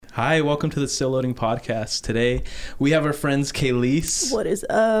Hi, welcome to the Still Loading Podcast. Today, we have our friends Kayleese. What is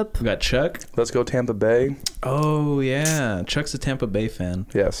up? We got Chuck. Let's go Tampa Bay. Oh, yeah. Chuck's a Tampa Bay fan.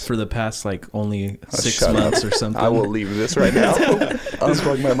 Yes. For the past, only 6 months or something. I will leave this right now.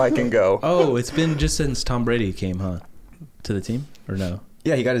 Unplug my mic and go. Oh, it's been just since Tom Brady came, huh? To the team? Or no?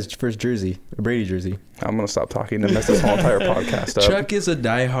 Yeah, he got his first jersey, a Brady jersey. I'm going to stop talking to mess this whole entire podcast up. Chuck is a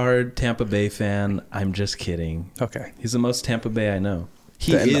diehard Tampa Bay fan. I'm just kidding. Okay. He's the most Tampa Bay I know.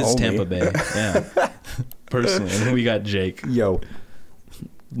 He Then is only. Tampa Bay. Yeah. Personally. And then we got Jake. Yo.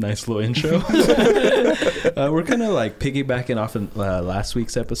 Nice little intro. We're kind of piggybacking off of last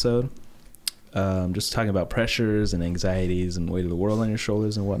week's episode. Just talking about pressures and anxieties and weight of the world on your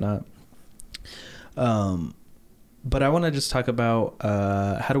shoulders and whatnot. But I want to just talk about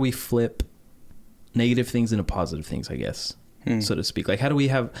how do we flip negative things into positive things, I guess, so to speak. How do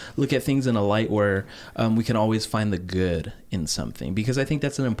we look at things in a light where we can always find the good in something? Because I think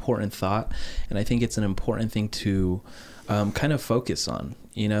that's an important thought, and I think it's an important thing to kind of focus on.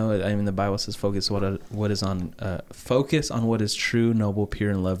 You know, I mean, the Bible says focus on what is true, noble,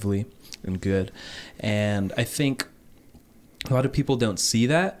 pure, and lovely, and good. And I think a lot of people don't see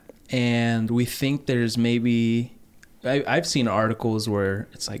that, and we think there's maybe. I've seen articles where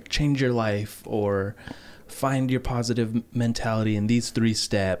it's change your life or find your positive mentality in these 3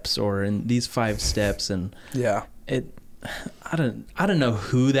 steps or in these 5 steps, and yeah, I don't know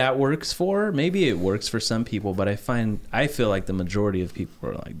who that works for. Maybe it works for some people, but I feel like the majority of people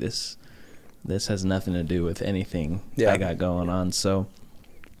are like this has nothing to do with anything I got going on. So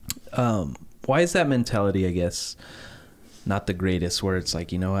why is that mentality, I guess, not the greatest, where it's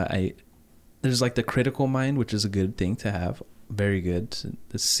there's the critical mind, which is a good thing to have, very good,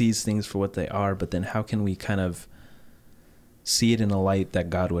 to sees things for what they are, but then how can we kind of see it in a light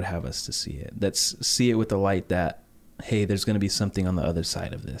that God would have us to see it? Let's see it with the light that, hey, there's going to be something on the other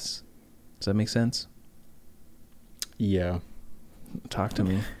side of this. Does that make sense? Yeah. Talk to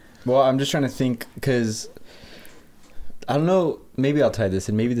me. Well, I'm just trying to think, because I don't know, maybe I'll tie this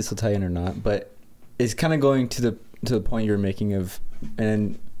in, maybe this will tie in or not, but it's kind of going to the point you're making of,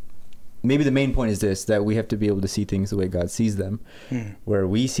 and maybe the main point is this, that we have to be able to see things the way God sees them, where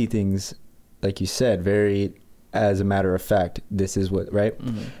we see things, like you said, very as a matter of fact, this is what, right?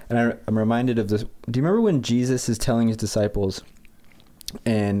 Mm-hmm. And I'm reminded of this. Do you remember when Jesus is telling his disciples,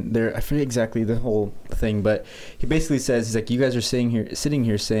 and I forget exactly the whole thing, but he basically says, he's like, you guys are sitting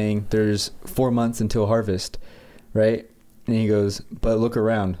here saying there's 4 months until harvest, right? And he goes, but look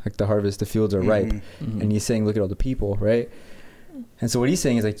around, the harvest, the fields are ripe. Mm-hmm. And he's saying, look at all the people, right? And so what he's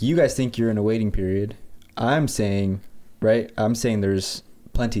saying is you guys think you're in a waiting period. I'm saying there's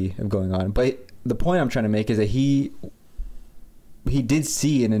plenty of going on. But the point I'm trying to make is that he did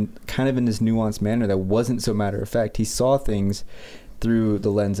see in kind of in this nuanced manner that wasn't so matter of fact. He saw things through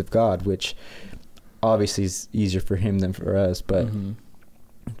the lens of God, which obviously is easier for him than for us.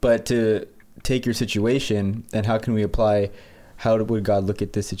 But to take your situation and how can we apply, how would God look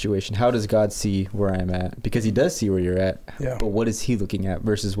at this situation? How does God see where I'm at? Because he does see where you're at, but what is he looking at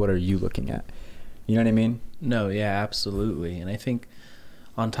versus what are you looking at? You know what I mean? No, yeah, absolutely. And I think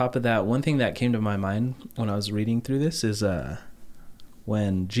on top of that, one thing that came to my mind when I was reading through this is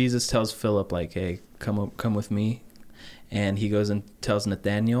when Jesus tells Philip, hey, come with me. And he goes and tells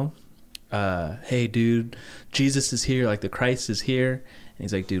Nathaniel, hey, dude, Jesus is here, the Christ is here. And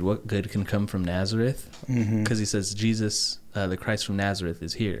he's like, dude, what good can come from Nazareth? Because he says, Jesus, the Christ from Nazareth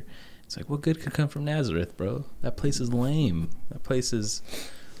is here. It's what good could come from Nazareth, bro? That place is lame. That place is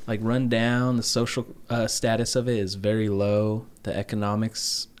run down. The social status of it is very low. The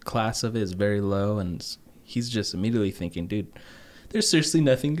economics class of it is very low. And he's just immediately thinking, dude, there's seriously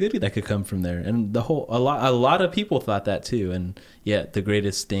nothing good that could come from there. And a lot of people thought that too. And yet the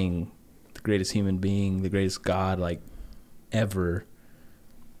greatest thing, the greatest human being, the greatest God ever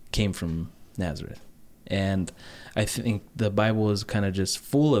came from Nazareth. And I think the Bible is kind of just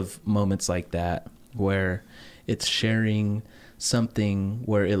full of moments like that where it's sharing something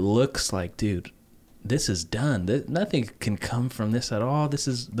where it looks like, dude, this is done. Nothing can come from this at all. This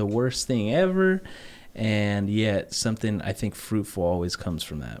is the worst thing ever. And yet something I think fruitful always comes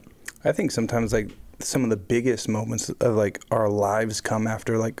from that. I think sometimes some of the biggest moments of our lives come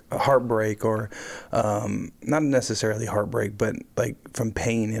after a heartbreak or not necessarily heartbreak, but from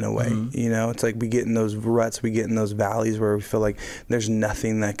pain in a way. It's we get in those ruts, we get in those valleys where we feel like there's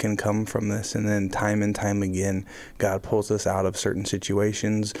nothing that can come from this, and then time and time again God pulls us out of certain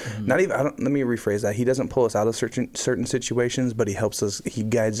situations. Let me rephrase that. He doesn't pull us out of certain situations, but he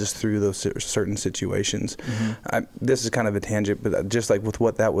guides us through those certain situations. This is kind of a tangent, but just with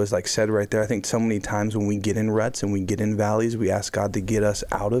what that was said right there, I think so many times times when we get in ruts and we get in valleys, we ask God to get us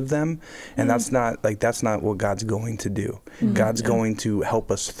out of them. And that's not what God's going to do. God's going to help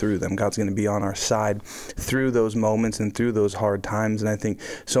us through them. God's going to be on our side through those moments and through those hard times. And I think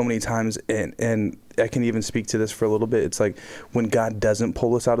so many times, and I can even speak to this for a little bit. It's like when God doesn't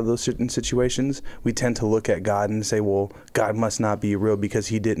pull us out of those certain situations, we tend to look at God and say, well, God must not be real because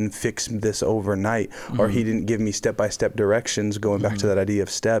he didn't fix this overnight, or he didn't give me step-by-step directions, going back to that idea of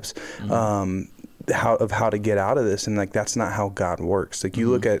steps, how to get out of this. And like, that's not how God works. Like, you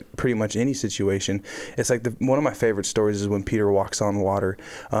look at pretty much any situation. It's like one of my favorite stories is when Peter walks on water,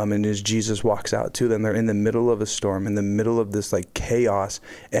 and as Jesus walks out to them, they're in the middle of a storm, in the middle of this like chaos,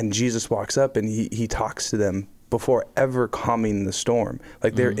 and Jesus walks up and he talks to them before ever calming the storm.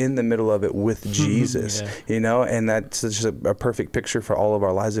 Like, they're in the middle of it with Jesus, you know, and that's just a perfect picture for all of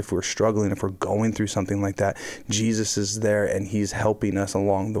our lives. If we're struggling, if we're going through something like that, Jesus is there and he's helping us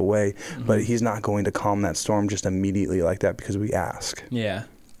along the way, but he's not going to calm that storm just immediately like that because we ask. Yeah.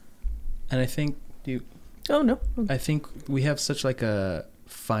 And I think I think we have such like a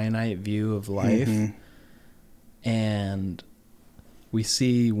finite view of life, and we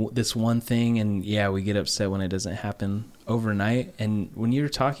see this one thing, and we get upset when it doesn't happen overnight. And when you were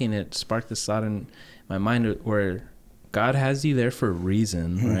talking, it sparked this thought in my mind where God has you there for a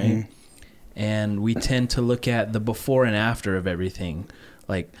reason, right? And we tend to look at the before and after of everything.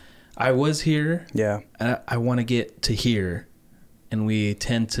 Like, I was here, and I want to get to here. And we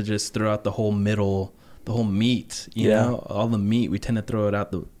tend to just throw out the whole middle, the whole meat, you know, all the meat. We tend to throw it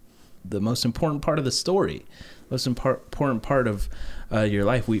out, the most important part of the story, most important part of your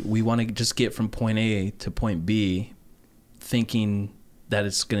life. We want to just get from point A to point B, thinking that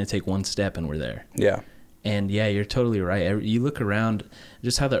it's going to take one step and we're there. Yeah. And you're totally right. You look around,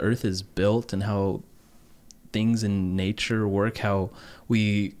 just how the earth is built and how things in nature work, how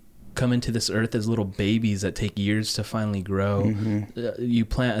we come into this earth as little babies that take years to finally grow. You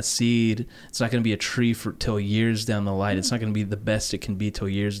plant a seed, it's not going to be a tree till years down the line. It's not going to be the best it can be till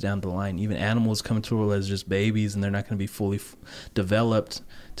years down the line. Even animals come to the world as just babies, and they're not going to be fully developed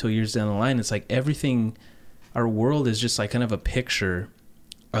till years down the line. It's like everything, our world is just like kind of a picture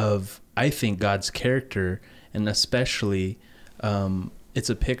of, I think, God's character, and especially it's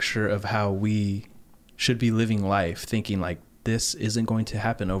a picture of how we should be living life, thinking like, this isn't going to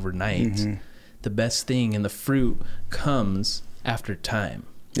happen overnight. The best thing and the fruit comes after time.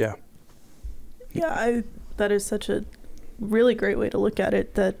 That is such a really great way to look at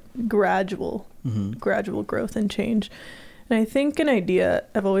it, that gradual growth and change. And I think an idea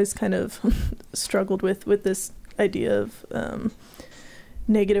I've always kind of struggled with this idea of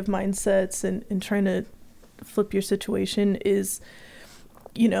negative mindsets and trying to flip your situation is,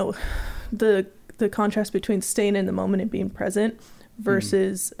 you know, the contrast between staying in the moment and being present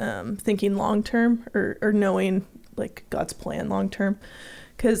versus thinking long term or knowing like God's plan long term.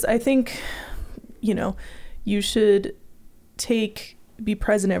 Because I think, you know, you should be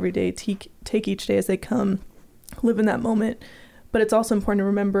present every day, take each day as they come, live in that moment. But it's also important to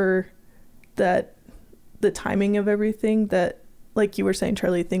remember that the timing of everything, that, like you were saying,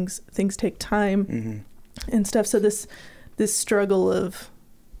 Charlie, things take time and stuff. So this struggle of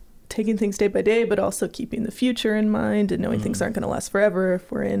taking things day by day, but also keeping the future in mind and knowing things aren't going to last forever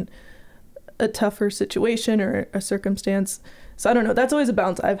if we're in a tougher situation or a circumstance. So I don't know. That's always a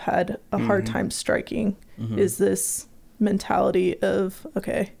balance I've had a hard time striking, is this mentality of,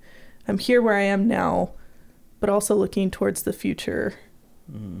 okay, I'm here where I am now, but also looking towards the future.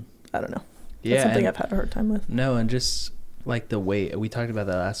 I don't know. That's something I've had a hard time with. No, and just like the weight, we talked about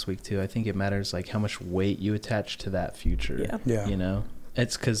that last week too. I think it matters like how much weight you attach to that future. You know,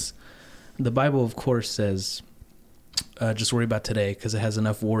 it's because the Bible, of course, says just worry about today because it has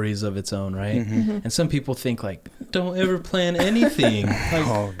enough worries of its own, right? And some people think like, don't ever plan anything. Like,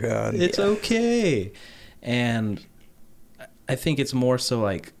 oh God, it's okay. And I think it's more so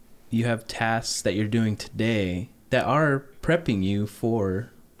like you have tasks that you're doing today that are prepping you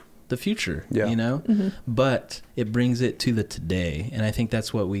for the future, you know, but it brings it to the today. And I think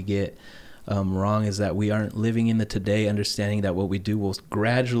that's what we get wrong, is that we aren't living in the today, understanding that what we do will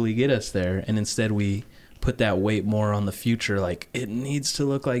gradually get us there. And instead we put that weight more on the future, like it needs to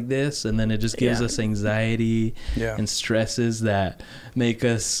look like this. And then it just gives us anxiety and stresses that make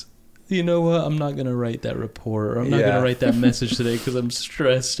us, you know what, I'm not going to write that report, or I'm not going to write that message today because I'm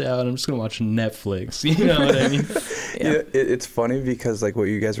stressed out. I'm just going to watch Netflix. You know what I mean? It's funny because like what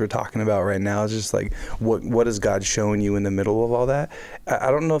you guys were talking about right now is just like, what is God showing you in the middle of all that?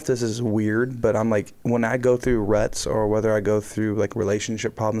 I don't know if this is weird, but I'm like, when I go through ruts or whether I go through like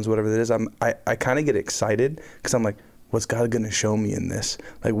relationship problems, whatever it is, I kind of get excited because I'm like, what's God going to show me in this?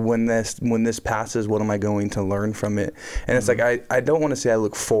 Like when this passes, what am I going to learn from it? And it's like, I don't want to say I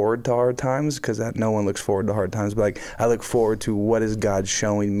look forward to hard times, because no one looks forward to hard times, but like I look forward to what is God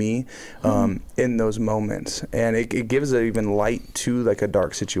showing me in those moments. And it gives even light to like a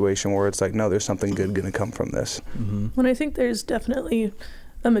dark situation where it's like, no, there's something good going to come from this. And I think there's definitely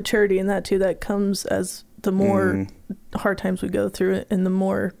a maturity in that too, that comes as the more hard times we go through it, and the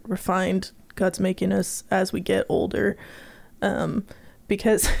more refined God's making us as we get older.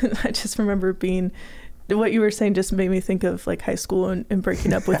 Because I just remember what you were saying just made me think of like high school and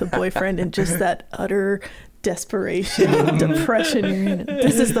breaking up with a boyfriend, and just that utter desperation and depression. You're in,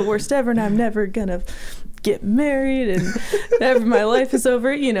 this is the worst ever, and I'm never gonna get married, and my life is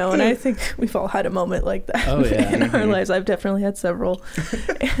over, you know. And I think we've all had a moment like that in our lives. I've definitely had several.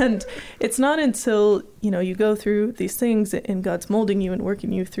 And it's not until, you know, you go through these things and God's molding you and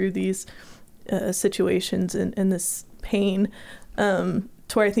working you through these situations and this pain, to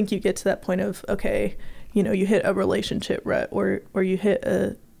where I think you get to that point of, okay, you know, you hit a relationship rut, or you hit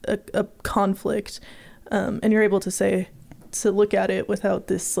a conflict, and you're able to look at it without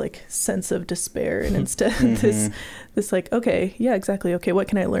this like sense of despair, and instead this like, okay, yeah, exactly, okay, what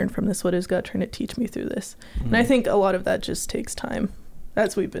can I learn from this? What is God trying to teach me through this? And I think a lot of that just takes time,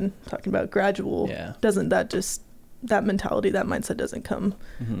 as we've been talking about, gradual. That mentality, that mindset doesn't come.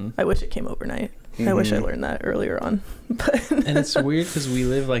 I wish it came overnight. I wish I learned that earlier on. But and it's weird because we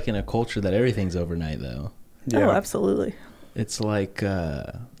live like in a culture that everything's overnight though. Oh, absolutely. It's like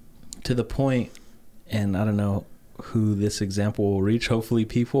to the point, and I don't know who this example will reach, hopefully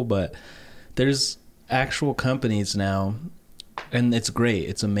people, but there's actual companies now, and it's great,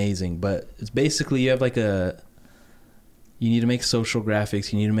 it's amazing, but it's basically you have like you need to make social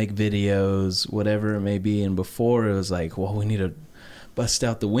graphics, you need to make videos, whatever it may be. And before it was like, well, we need to bust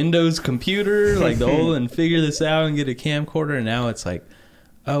out the Windows computer, like the whole, and figure this out and get a camcorder. And now it's like,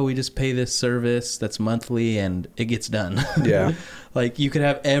 oh, we just pay this service that's monthly and it gets done. Yeah. Like you could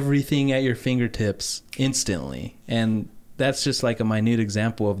have everything at your fingertips instantly. And that's just like a minute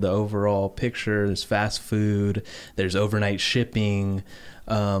example of the overall picture. There's fast food, there's overnight shipping,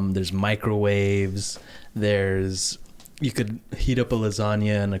 there's microwaves, you could heat up a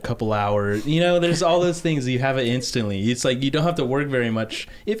lasagna in a couple hours. You know, there's all those things. You have it instantly. It's like you don't have to work very much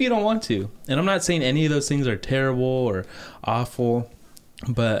if you don't want to. And I'm not saying any of those things are terrible or awful,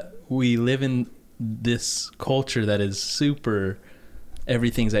 but we live in this culture that is super,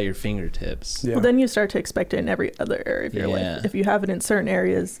 everything's at your fingertips. Yeah. Well, then you start to expect it in every other area of your life. If you have it in certain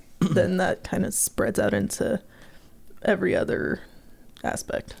areas, then that kind of spreads out into every other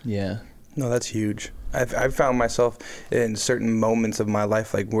aspect. Yeah. No, that's huge. I've found myself in certain moments of my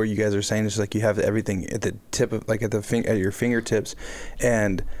life, like where you guys are saying, it's like you have everything at the tip of, like at your fingertips,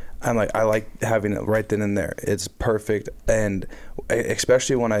 and I'm like, I like having it right then and there. It's perfect. And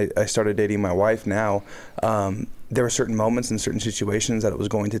especially when I started dating my wife now, there were certain moments and certain situations that it was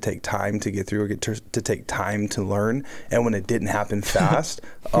going to take time to get through, or to take time to learn. And when it didn't happen fast,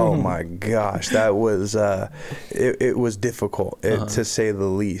 oh my gosh, that was, it was difficult to say the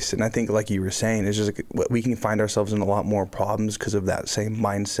least. And I think, like you were saying, it's just like, we can find ourselves in a lot more problems because of that same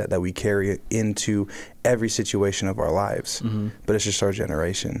mindset that we carry into every situation of our lives. But it's just our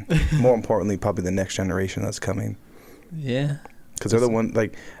generation. More importantly, probably the next generation that's coming. Yeah. Because they're the one,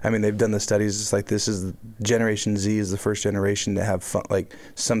 like, I mean, they've done the studies. It's like, this is Generation Z is the first generation to have like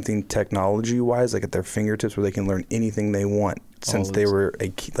something technology-wise, like at their fingertips, where they can learn anything they want since they were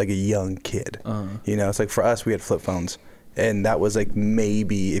like a young kid. You know, it's like for us, we had flip phones, and that was like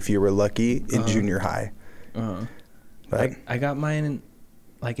maybe if you were lucky in junior high. But I got mine in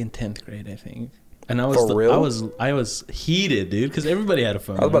 10th grade, I think. And I was heated, dude, because everybody had a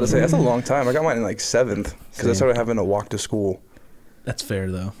phone. I was about to say, that's a long time. I got mine in like 7th because I started having to walk to school. That's fair,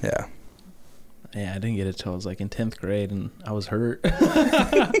 though. Yeah. Yeah, I didn't get it till I was like in 10th grade, and I was hurt. But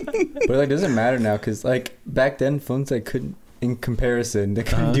like, it doesn't matter now, because like back then, phones like couldn't, in comparison, they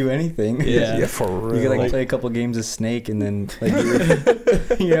couldn't do anything. Yeah, for real. You could like play a couple games of Snake, and then like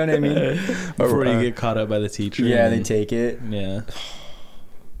you know what I mean, before you get caught up by the teacher. Yeah, they take it. Yeah.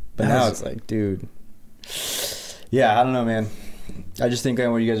 But now it's like, dude. Yeah, I don't know, man. I just think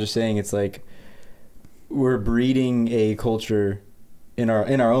what you guys are saying, it's like we're breeding a culture in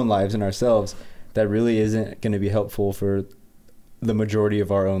our own lives and ourselves that really isn't going to be helpful for the majority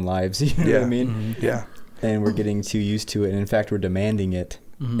of our own lives. You know what I mean? Yeah. And we're getting too used to it. And in fact, we're demanding it.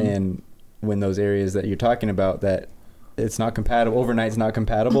 And when those areas that you're talking about that it's not compatible, overnight's not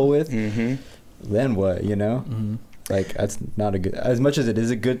compatible with, then what, you know? Like, that's not a good, as much as it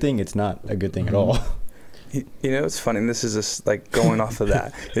is a good thing, it's not a good thing at all. You know, it's funny. And this is just like going off of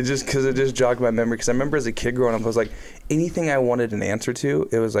that. It just jogged my memory. Because I remember as a kid growing up, I was like, anything I wanted an answer to,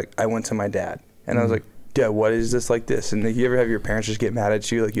 it was like I went to my dad, and I was like, Dad, what is this like this? And you ever have your parents just get mad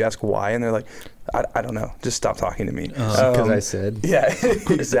at you? Like you ask why, and they're like, I don't know. Just stop talking to me. Because I said. Yeah,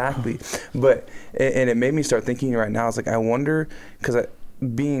 exactly. But and it made me start thinking right now. I was like, I wonder, because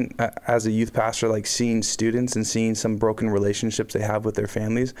being as a youth pastor, like seeing students and seeing some broken relationships they have with their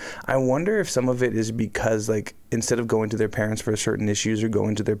families, I wonder if some of it is because, like, instead of going to their parents for certain issues or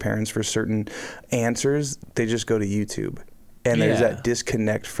going to their parents for certain answers, they just go to YouTube. And there's that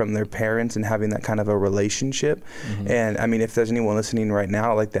disconnect from their parents and having that kind of a relationship. And I mean, if there's anyone listening right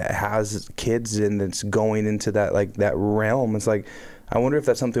now, like that has kids and that's going into that, like that realm, it's like, I wonder if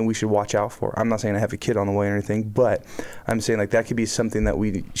that's something we should watch out for. I'm not saying I have a kid on the way or anything, but I'm saying like that could be something that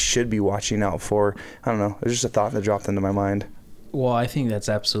we should be watching out for. I don't know. It's just a thought that dropped into my mind. Well, I think that's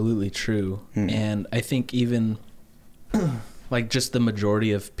absolutely true. And I think even like just the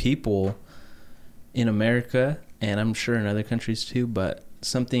majority of people in America, and I'm sure in other countries too, but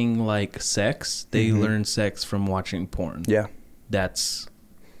something like sex, they learn sex from watching porn. Yeah. That's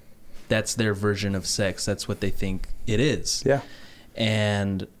their version of sex. That's what they think it is. Yeah.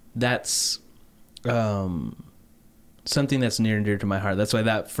 And that's something that's near and dear to my heart. That's why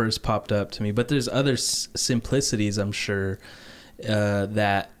that first popped up to me. But there's other simplicities, I'm sure,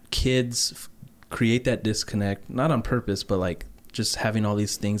 that kids create that disconnect, not on purpose, but like just having all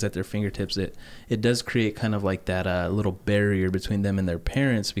these things at their fingertips. It does create kind of like that little barrier between them and their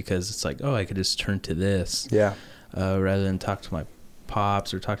parents, because it's like, oh, I could just turn to this, rather than talk to my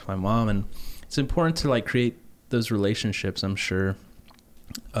pops or talk to my mom. And it's important to like create those relationships, I'm sure,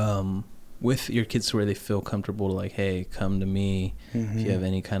 with your kids, where they feel comfortable to like, hey, come to me if you have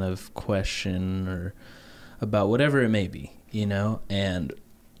any kind of question or about whatever it may be, you know. And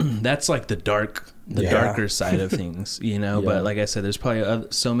that's like the darker side of things, you know. But like I said, there's probably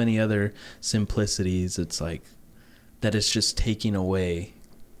so many other simplicities. It's like that it's just taking away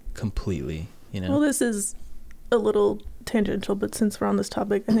completely, you know. Well, this is a little tangential, but since we're on this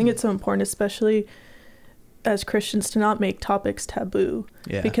topic, I think it's so important, especially as Christians, to not make topics taboo.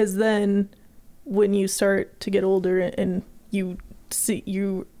 Because then when you start to get older and you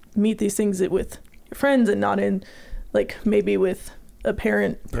meet these things with your friends and not in, like, maybe with a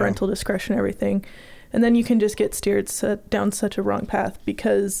parental discretion, everything, and then you can just get steered down such a wrong path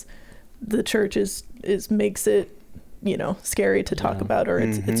because the church makes it, you know, scary to talk about, or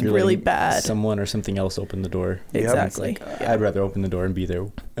it's really bad. Someone or something else opened the door. Exactly. Like, I'd rather open the door and be there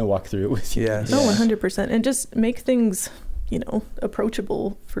and walk through it with you. Yes. No, 100%. And just make things, you know,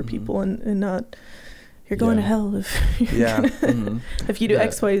 approachable for people, and not, you're going to hell if if you do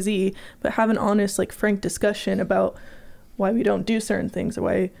X, Y, Z, but have an honest, like, frank discussion about why we don't do certain things, or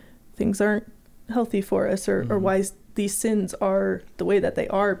why things aren't healthy for us, or why these sins are the way that they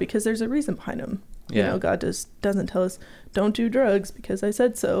are, because there's a reason behind them. You know, God doesn't tell us don't do drugs because I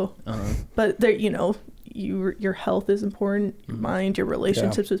said so. But there, you know, your health is important, your mind, your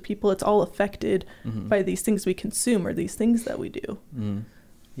relationships with people, it's all affected by these things we consume, or these things that we do.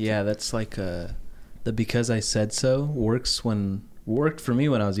 Yeah, that's like the because I said so worked for me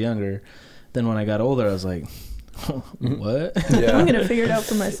when I was younger. Then when I got older, I was like, what? I'm gonna figure it out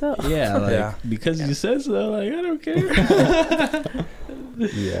for myself. Because you said so, like, I don't care.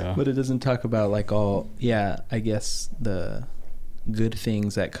 But it doesn't talk about like all I guess the good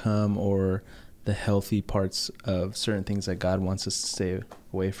things that come, or the healthy parts of certain things that God wants us to stay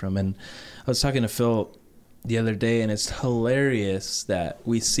away from. And I was talking to Phil the other day, and it's hilarious that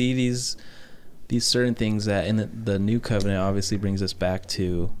we see these certain things that in the new covenant obviously brings us back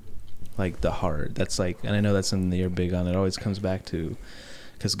to like the heart. That's like, and I know that's something that you're big on. It always comes back to,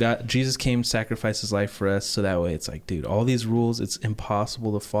 because Jesus came, sacrificed his life for us, so that way it's like, dude, all these rules, it's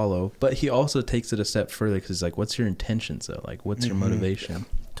impossible to follow. But he also takes it a step further, because he's like, what's your intentions though? Like, what's your motivation?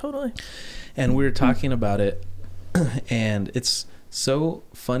 Totally. And we were talking about it, and it's so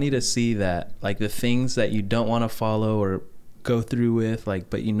funny to see that, like, the things that you don't want to follow or go through with, like,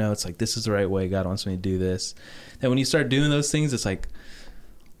 but you know, it's like, this is the right way, God wants me to do this. And when you start doing those things, it's like,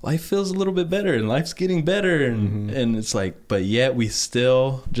 life feels a little bit better, and life's getting better, and it's like, but yet we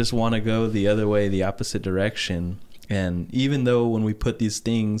still just want to go the other way, the opposite direction. And even though when we put these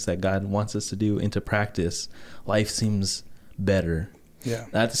things that God wants us to do into practice, life seems better. Yeah,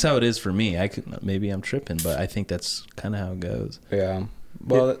 that's how it is for me. Maybe I'm tripping, but I think that's kind of how it goes. Yeah.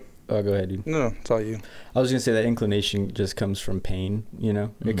 Well, go ahead, dude. No, it's all you. I was gonna say that inclination just comes from pain. You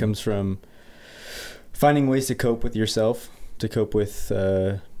know, it comes from finding ways to cope with yourself, to cope with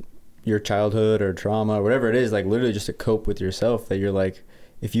your childhood or trauma or whatever it is, like literally just to cope with yourself, that you're like,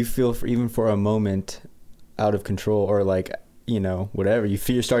 if you feel even for a moment out of control, or like, you know, whatever you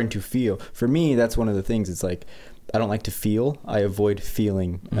feel, you're starting to feel. For me, that's one of the things. It's like, I don't like to feel. I avoid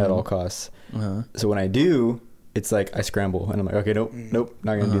feeling at all costs. So when I do, it's like I scramble and I'm like, okay, nope,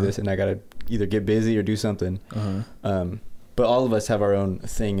 not gonna do this, and I gotta either get busy or do something. But all of us have our own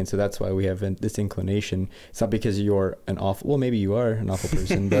thing, and so that's why we have this inclination. It's not because you're an awful, well, maybe you are an awful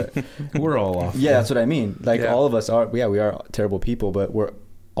person, but we're all awful. Yeah, that's what I mean. Like all of us are, we are terrible people, but we're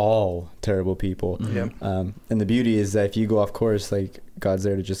all terrible people. And the beauty is that if you go off course, like God's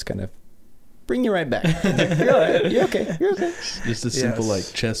there to just kind of bring you right back. You're all right. You're okay. You're okay. Just a simple like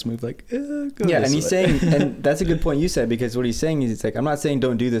chess move, like go and he's way. saying, and that's a good point you said, because what he's saying is, it's like, I'm not saying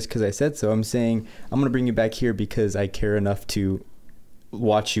don't do this because I said so. I'm saying I'm going to bring you back here because I care enough to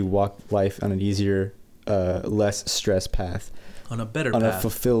watch you walk life on an easier, less stress path, on a better on path. a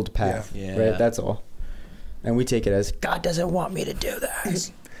fulfilled path. Right. That's all. And we take it as God doesn't want me to do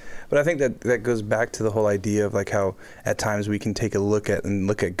this. But I think that goes back to the whole idea of like how at times we can take a look at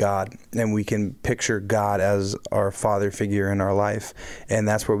God, and we can picture God as our father figure in our life. And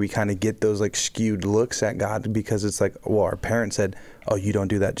that's where we kind of get those like skewed looks at God, because it's like, well, our parents said, oh, you don't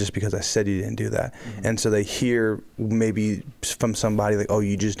do that just because I said you didn't do that. And so they hear maybe from somebody like, oh,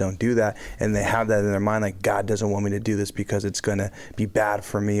 you just don't do that. And they have that in their mind, like, God doesn't want me to do this because it's going to be bad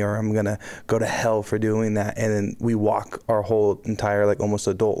for me, or I'm going to go to hell for doing that. And then we walk our whole entire, like, almost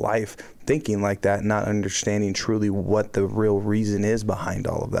adult life thinking like that, not understanding truly what the real reason is behind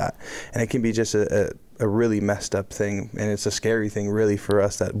all of that. And it can be just a really messed up thing, and it's a scary thing really for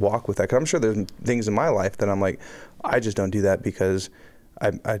us that walk with that. 'Cause I'm sure there's things in my life that I'm like, I just don't do that because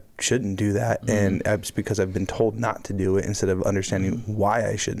I shouldn't do that, and it's because I've been told not to do it, instead of understanding why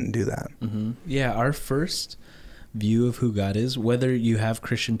I shouldn't do that. Yeah, our first view of who God is, whether you have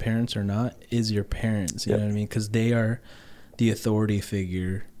Christian parents or not, is your parents. You know what I mean? Because they are the authority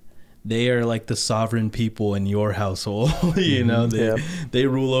figure. They are like the sovereign people in your household. You know, they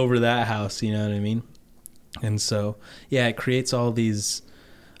rule over that house. You know what I mean? And so, yeah, it creates all these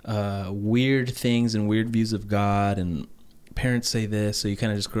weird things and weird views of God, and parents say this, so you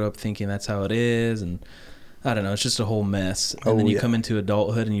kind of just grow up thinking that's how it is, and I don't know, it's just a whole mess. And then you come into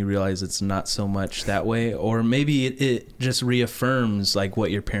adulthood and you realize it's not so much that way, or maybe it just reaffirms like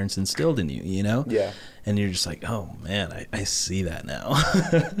what your parents instilled in you, you know? Yeah. And you're just like, oh man, I see that now.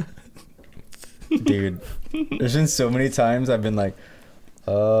 Dude, there's been so many times I've been like,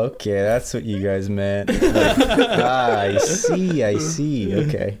 okay, that's what you guys meant. Like, I see.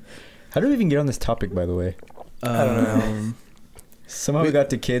 Okay. How did we even get on this topic, by the way? I don't know. Somehow we got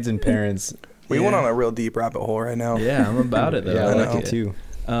to kids and parents. We went on a real deep rabbit hole right now. Yeah, I'm about it though. Yeah, I like it too.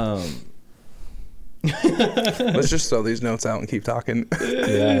 Let's just throw these notes out and keep talking.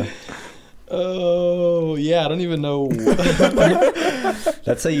 Yeah. Oh, yeah, I don't even know.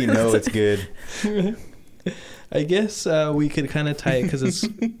 That's how you know it's good. I guess we could kind of tie it, because it's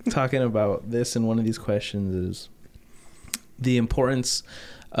talking about this in one of these questions, is the importance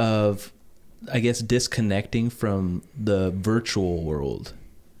of, I guess, disconnecting from the virtual world,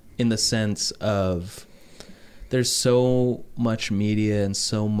 in the sense of there's so much media and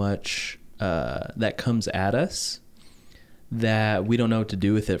so much that comes at us that we don't know what to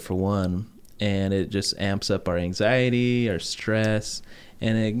do with it, for one, and it just amps up our anxiety, our stress,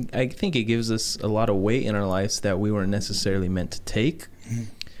 and I think it gives us a lot of weight in our lives that we weren't necessarily meant to take.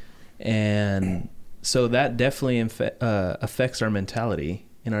 And so that definitely affects our mentality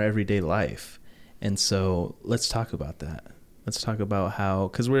in our everyday life. And so let's talk about that. Let's talk about how,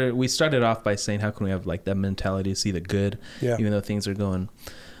 because we started off by saying, how can we have like that mentality to see the good, even though things are going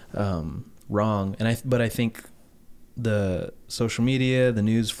wrong. But I think the social media, the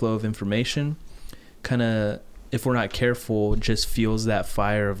news flow of information, kind of, if we're not careful, just fuels that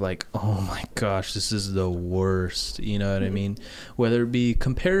fire of like, oh my gosh, this is the worst. You know what I mean? Whether it be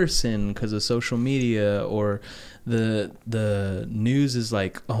comparison because of social media, or the news is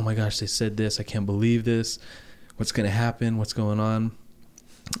like, oh my gosh, they said this, I can't believe this. What's going to happen? What's going on?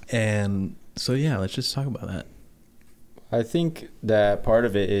 And so, yeah, let's just talk about that. I think that part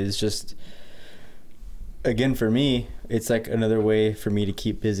of it is just, again, for me, it's like another way for me to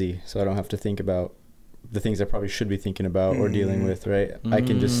keep busy, so I don't have to think about the things I probably should be thinking about or dealing with, right? I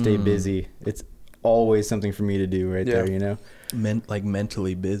can just stay busy. It's always something for me to do there, you know? Like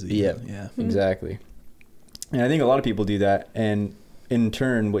mentally busy. Yeah, exactly. And I think a lot of people do that, and in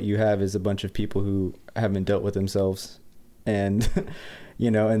turn, what you have is a bunch of people who haven't dealt with themselves, and, you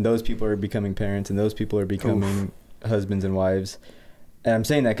know, and those people are becoming parents, and those people are becoming husbands and wives. And I'm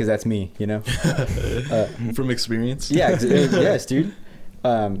saying that because that's me, you know? From experience? Yeah, yes, dude.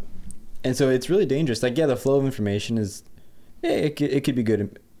 And so it's really dangerous. Like, yeah, the flow of information is, it could be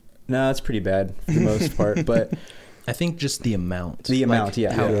good No, it's pretty bad for the most part, but I think just the amount. The amount,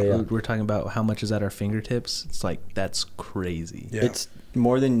 yeah. How, Yeah. We're talking about how much is at our fingertips. It's like, that's crazy. Yeah. it's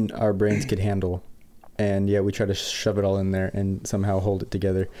more than our brains could handle. And yeah, we try to shove it all in there and somehow hold it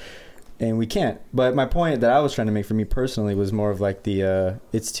together. And we can't. But my point that I was trying to make for me personally was more of like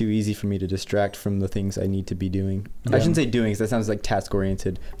it's too easy for me to distract from the things I need to be doing. Yeah. I shouldn't say doing, because that sounds like task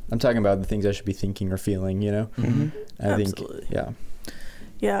oriented. I'm talking about the things I should be thinking or feeling, you know? Mm-hmm. Absolutely. Yeah.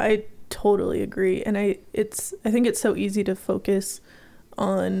 Yeah, I totally agree. And I think it's so easy to focus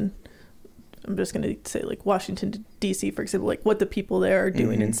on, I'm just going to say like Washington, D.C., for example, like what the people there are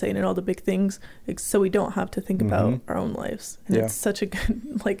doing and saying and all the big things, like, so we don't have to think about our own lives. And it's such a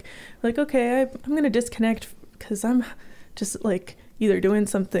good, like, okay, I'm going to disconnect because I'm just like either doing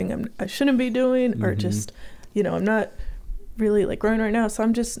something I shouldn't be doing or just, I'm not really like growing right now. So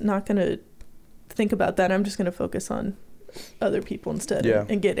I'm just not going to think about that. I'm just going to focus on other people instead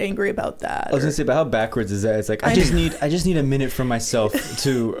and get angry about that. I was gonna say, but how backwards is that? It's like I just need a minute for myself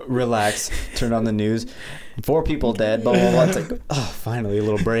to relax, turn on the news, 4 people dead, blah blah blah. It's like, oh, finally a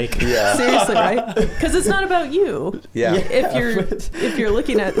little break. Yeah. Seriously, right? Because it's not about you. Yeah. If you're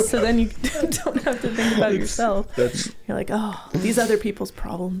looking at, so then you don't have to think about yourself. You're like, oh, these other people's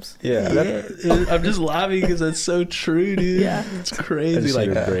problems. Yeah. I'm just laughing because that's so true, dude. Yeah. It's I crazy. just Like,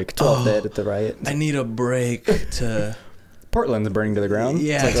 need a break. 12 dead at the riot. I need a break to. Portland's burning to the ground.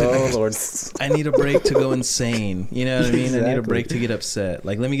 Yeah. It's like, oh Lord. I need a break to go insane. You know what I mean? I need a Exactly. break to get upset.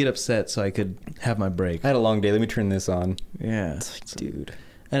 Like, let me get upset so I could have my break. I had a long day. Let me turn this on. Yeah. It's like, dude.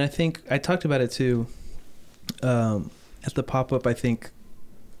 And I think I talked about it too at the pop-up. I think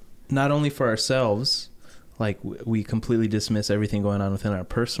not only for ourselves, like we completely dismiss everything going on within our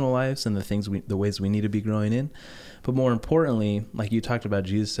personal lives and the ways we need to be growing in. But more importantly, like you talked about,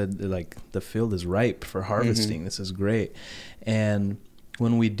 Jesus said that, like, the field is ripe for harvesting. This is great. And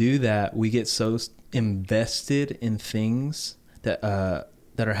when we do that, we get so invested in things that are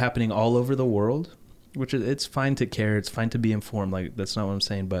happening all over the world, which it's fine to care. It's fine to be informed. Like, that's not what I'm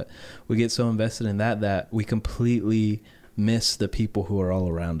saying. But we get so invested in that we completely miss the people who are all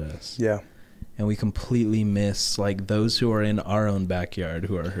around us. Yeah. And we completely miss, like, those who are in our own backyard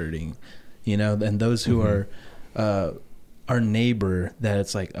who are hurting, and those who are our neighbor, that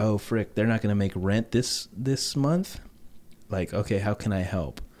it's like, oh frick, they're not going to make rent this month. Like, okay, how can I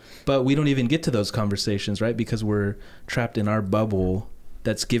help? But we don't even get to those conversations, right? Because we're trapped in our bubble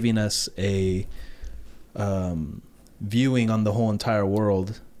that's giving us a viewing on the whole entire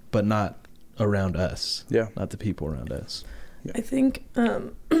world, but not around us. Yeah. Not the people around us. I think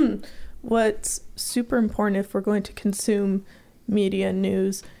what's super important if we're going to consume media and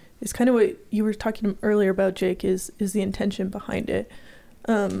news is kind of what you were talking earlier about, Jake, is the intention behind it.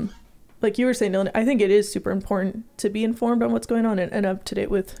 Like you were saying, Dylan, I think it is super important to be informed on what's going on and up to date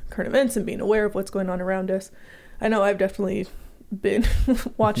with current events and being aware of what's going on around us. I know I've definitely been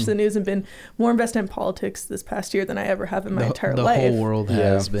watched the news and been more invested in politics this past year than I ever have in my entire life. The whole world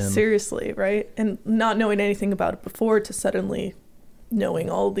has been. Seriously, right? And not knowing anything about it before to suddenly knowing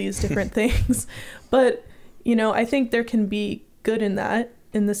all these different things. But, I think there can be good in that,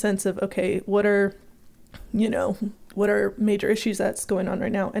 in the sense of, okay, what are major issues that's going on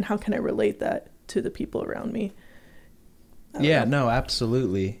right now, and how can I relate that to the people around me? No,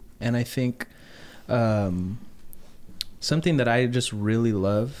 absolutely. And I think something that I just really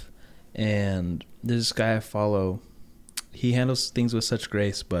love, and there's this guy I follow, he handles things with such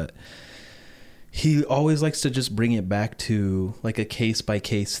grace, but he always likes to just bring it back to like a case by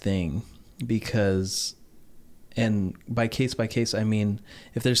case thing, because, and by case, I mean,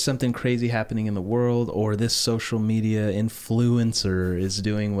 if there's something crazy happening in the world, or this social media influencer is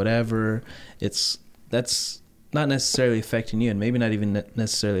doing whatever, that's not necessarily affecting you, and maybe not even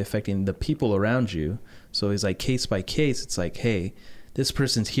necessarily affecting the people around you. So he's like, case by case, it's like, hey, this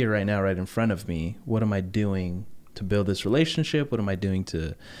person's here right now, right in front of me. What am I doing to build this relationship? What am I doing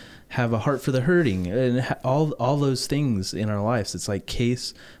to have a heart for the hurting? And all those things in our lives, it's like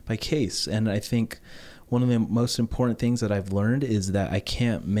case by case. And I think one of the most important things that I've learned is that I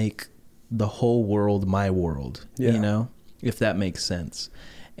can't make the whole world my world, if that makes sense.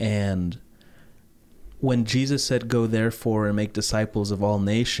 And when Jesus said, go therefore and make disciples of all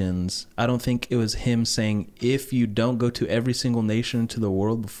nations, I don't think it was him saying, if you don't go to every single nation into the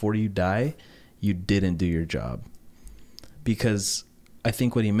world before you die, you didn't do your job. Because I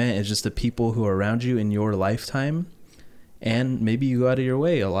think what he meant is just the people who are around you in your lifetime, and maybe you go out of your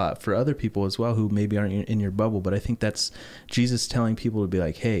way a lot for other people as well who maybe aren't in your bubble. But I think that's Jesus telling people to be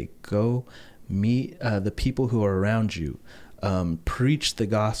like, hey, go meet the people who are around you. Preach the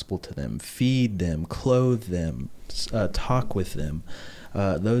gospel to them, feed them, clothe them, talk with them,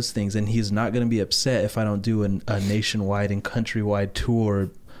 those things. And he's not going to be upset if I don't do a nationwide and countrywide tour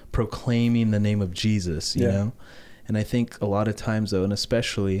proclaiming the name of Jesus, you know? And I think a lot of times, though, and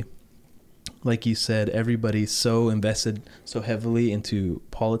especially, like you said, everybody's so invested so heavily into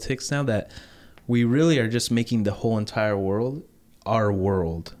politics now that we really are just making the whole entire world our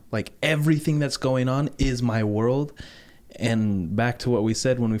world. Like, everything that's going on is my world. And back to what we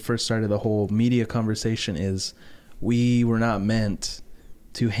said when we first started the whole media conversation is we were not meant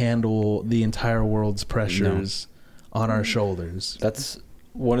to handle the entire world's pressures on our shoulders. That's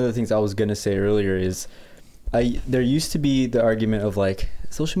one of the things I was going to say earlier is there used to be the argument of like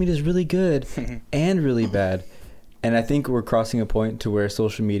social media is really good and really bad. And I think we're crossing a point to where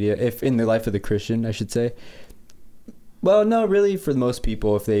social media, if in the life of the Christian, I should say, well, no, really for most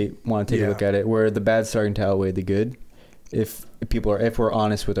people, if they want to take a look at it, where the bad's starting to outweigh the good. If we're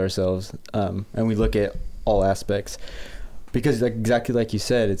honest with ourselves, and we look at all aspects, because like, exactly like you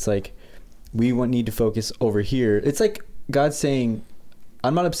said, it's like we need to focus over here. It's like God saying,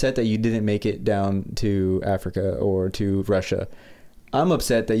 I'm not upset that you didn't make it down to Africa or to Russia. I'm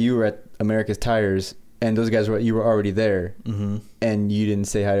upset that you were at America's Tires and those guys you were already there, and you didn't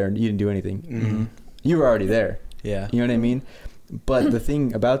say hi or you didn't do anything. You were already there. Yeah, you know what I mean. But the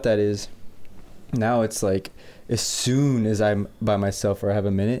thing about that is, now it's like, as soon as I'm by myself or I have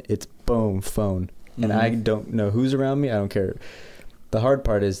a minute, it's boom, phone. And I don't know who's around me. I don't care. The hard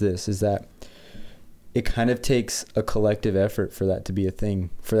part is that it kind of takes a collective effort for that to be a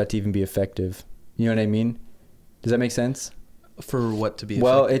thing, for that to even be effective. You know what I mean? Does that make sense? For what to be effective?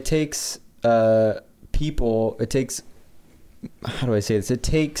 Well, it takes people. It takes, how do I say this? It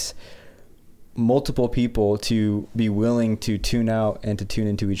takes multiple people to be willing to tune out and to tune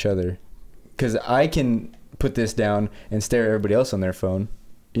into each other. Because I can put this down and stare at everybody else on their phone.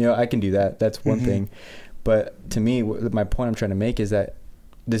 You know, I can do that. That's one thing. But to me, my point I'm trying to make is that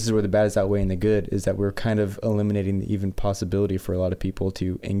this is where the bad is outweighing the good, is that we're kind of eliminating the even possibility for a lot of people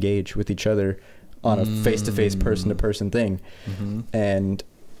to engage with each other on a face-to-face, person-to-person thing. And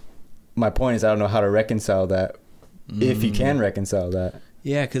my point is, I don't know how to reconcile that, if you can reconcile that.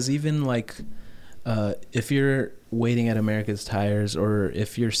 Yeah, because even like if you're waiting at America's Tires, or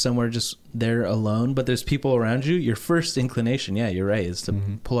if you're somewhere just there alone, but there's people around you, your first inclination, yeah, you're right, is to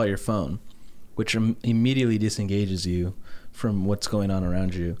pull out your phone, which immediately disengages you from what's going on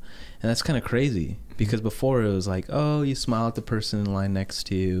around you. And that's kind of crazy, because before it was like, oh, you smile at the person in line next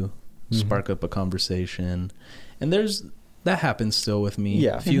to you, spark up a conversation. And that happens still with me.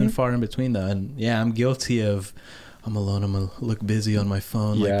 Yeah. Few and far in between though. And yeah, I'm guilty of, I'm alone, I'm gonna look busy on my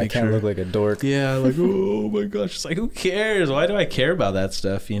phone. Yeah, like, I kind of look like a dork. Yeah, like, oh my gosh. It's like, who cares? Why do I care about that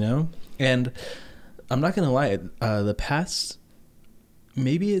stuff, you know? And I'm not gonna lie, the past,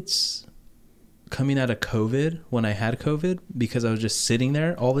 maybe it's coming out of COVID, when I had COVID, because I was just sitting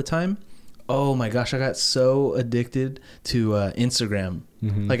there all the time. Oh my gosh, I got so addicted to Instagram.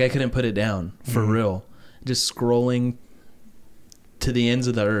 Like, I couldn't put it down, for real. Just scrolling to the ends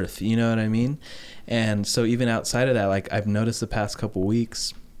of the earth, you know what I mean? And so even outside of that, like, I've noticed the past couple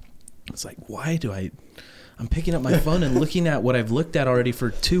weeks, it's like, why do I'm picking up my phone and looking at what I've looked at already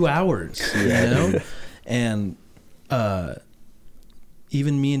for 2 hours, you know? And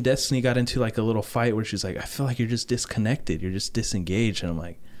even me and Destiny got into like a little fight where she's like, I feel like you're just disconnected, you're just disengaged. And I'm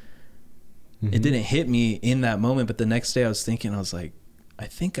like, it didn't hit me in that moment, but the next day I was thinking, I was like, I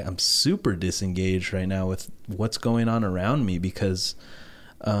think I'm super disengaged right now with what's going on around me, because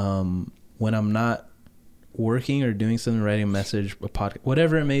when I'm not working or doing something, writing a message, a podcast,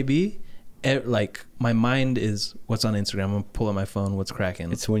 whatever it may be, like, my mind is what's on Instagram. I'm gonna pull up my phone, what's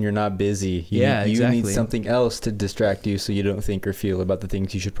cracking. It's when you're not busy. You need something else to distract you, so you don't think or feel about the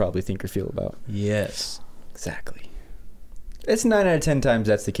things you should probably think or feel about. Yes, exactly. It's 9 out of 10 times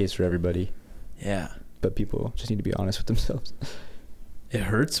that's the case for everybody. Yeah, but people just need to be honest with themselves. It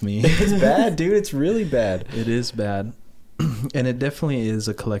hurts me. It's bad, dude. It's really bad. It is bad. And it definitely is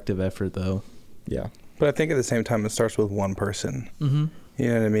a collective effort, though. Yeah. But I think at the same time, it starts with one person. You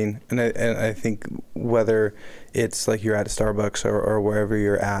know what I mean? And I think whether it's like you're at a Starbucks or wherever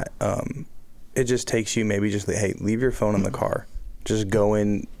you're at, it just takes you maybe just like, hey, leave your phone in the car. Just go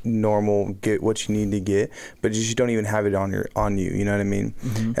in normal, get what you need to get, but you don't even have it on you. You know what I mean?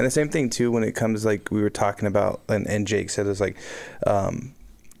 And the same thing too when it comes, like we were talking about, and Jake said, it's like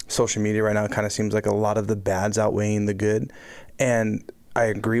social media right now kind of seems like a lot of the bad's outweighing the good, and I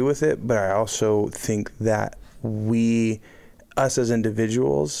agree with it. But I also think that us as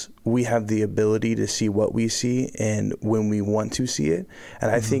individuals, we have the ability to see what we see and when we want to see it.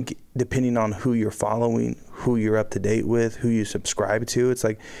 And I think depending on who you're following, who you're up to date with, who you subscribe to, it's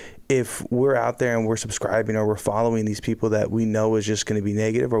like if we're out there and we're subscribing or we're following these people that we know is just going to be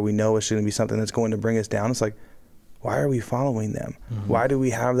negative, or we know it's going to be something that's going to bring us down, it's like, why are we following them? Why do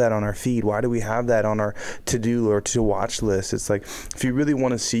we have that on our feed? Why do we have that on our to-do or to-watch list? It's like, if you really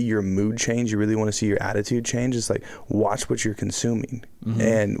want to see your mood change, you really want to see your attitude change, it's like, watch what you're consuming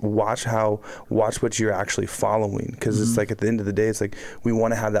and watch what you're actually following. Because it's like, at the end of the day, it's like, we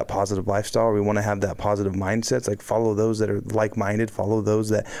want to have that positive lifestyle. We want to have that positive mindset. It's like, follow those that are like-minded, follow those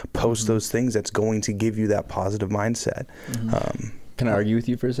that post those things that's going to give you that positive mindset. Can I argue with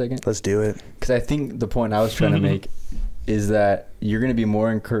you for a second? Let's do it. Because I think the point I was trying to make is that you're going to be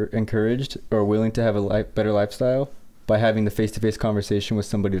more encouraged or willing to have a better lifestyle by having the face-to-face conversation with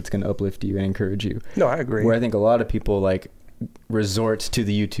somebody that's going to uplift you and encourage you. No, I agree. Where I think a lot of people like resort to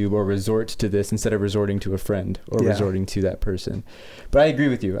the YouTube or resort to this instead of resorting to a friend or resorting to that person. But I agree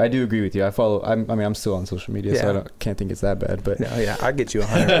with you. I do agree with you. I'm still on social media, so I can't think it's that bad. But no, yeah, I get you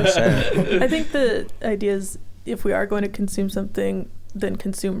 100%. I think the idea is, if we are going to consume something, then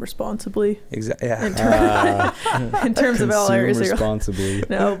consume responsibly. Exactly. Yeah. In terms of all areas. Responsibly.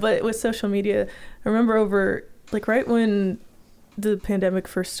 No, but with social media, I remember right when the pandemic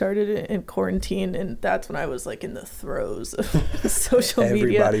first started in quarantine, and that's when I was like in the throes of social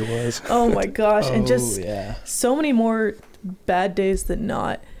media. Everybody was. Oh my gosh. And just so many more bad days than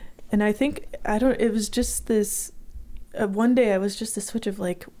not. And I think, it was just this, one day I was just a switch of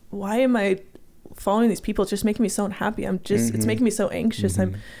like, why am I following these people? It's just making me so unhappy. It's making me so anxious.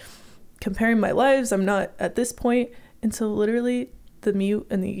 I'm comparing my lives. I'm not at this point. And so literally the mute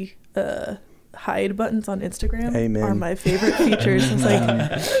and the hide buttons on Instagram are my favorite features. It's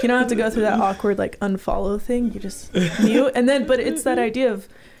like, you don't have to go through that awkward like unfollow thing. You just mute. And then, but it's that idea of,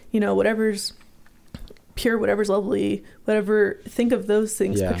 whatever's pure, whatever's lovely, whatever, think of those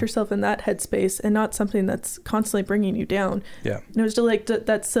things, put yourself in that headspace and not something that's constantly bringing you down. And it was just like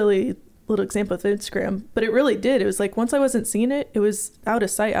that silly little example of Instagram, but it really did. It was like, once I wasn't seeing it, it was out of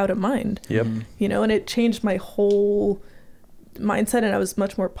sight, out of mind. And it changed my whole mindset, and I was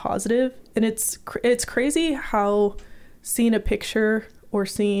much more positive. And it's crazy how seeing a picture or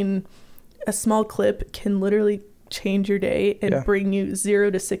seeing a small clip can literally change your day and bring you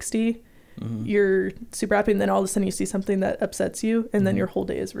 0 to 60. You're super happy, and then all of a sudden you see something that upsets you, and then your whole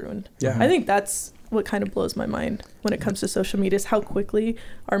day is ruined. I think that's what kind of blows my mind when it comes to social media, is how quickly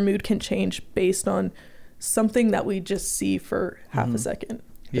our mood can change based on something that we just see for half a second.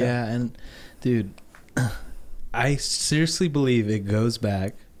 And dude, I seriously believe it goes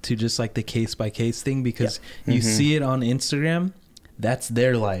back to just like the case by case thing, because you see it on Instagram, that's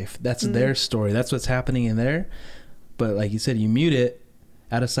their life, that's their story, that's what's happening in there. But like you said, you mute it,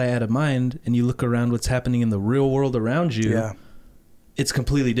 out of sight, out of mind, and you look around what's happening in the real world around you. It's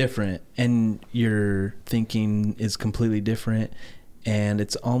completely different, and your thinking is completely different, and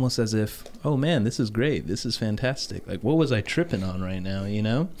it's almost as if, oh man, this is great, this is fantastic, like what was I tripping on right now,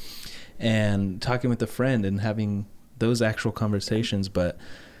 and talking with a friend and having those actual conversations. But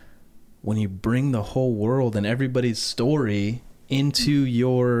when you bring the whole world and everybody's story into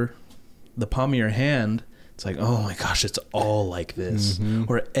the palm of your hand, it's like, oh my gosh, it's all like this,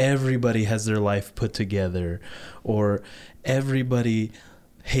 or everybody has their life put together, or everybody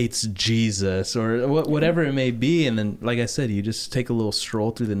hates Jesus, or whatever it may be. And then, like I said, you just take a little stroll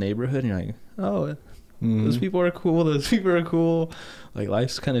through the neighborhood and you're like, oh, those people are cool. Those people are cool. Like,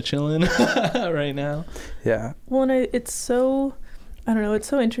 life's kind of chilling right now. Well, and it's so, I don't know, it's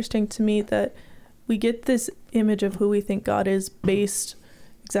so interesting to me that we get this image of who we think God is based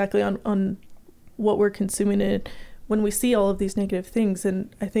exactly on what we're consuming it when we see all of these negative things. And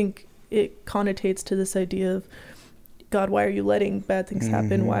I think it connotates to this idea of, God, why are you letting bad things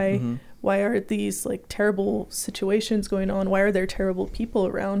happen? Why are these like terrible situations going on? Why are there terrible people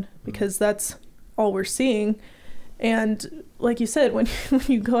around? Because that's all we're seeing. And like you said, when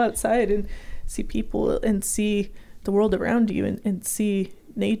you go outside and see people and see the world around you and see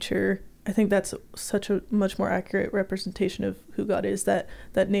nature, I think that's such a much more accurate representation of who God is, that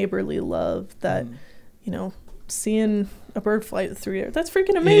neighborly love, that, seeing a bird fly through the air, that's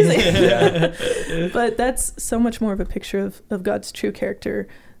freaking amazing. But that's so much more of a picture of God's true character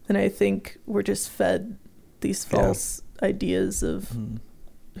than I think we're just fed these false ideas of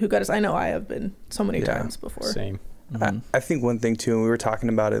who God is. I know I have been so many times before. Same. I think one thing too, and we were talking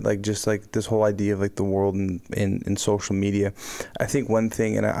about it, like just like this whole idea of like the world in social media. I think one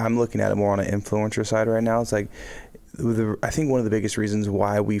thing, and I'm looking at it more on an influencer side right now, it's like, I think one of the biggest reasons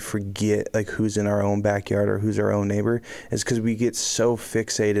why we forget like who's in our own backyard or who's our own neighbor is because we get so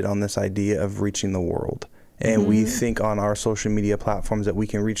fixated on this idea of reaching the world. and we think on our social media platforms that we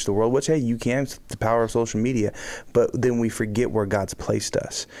can reach the world, which, hey, you can, it's the power of social media, but then we forget where God's placed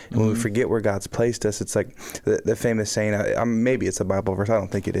us. And when we forget where God's placed us, it's like the famous saying, maybe it's a Bible verse, I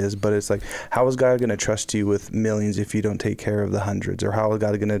don't think it is, but it's like, how is God going to trust you with millions if you don't take care of the hundreds? Or how is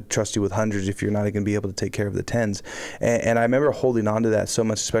God going to trust you with hundreds if you're not going to be able to take care of the tens? And I remember holding on to that so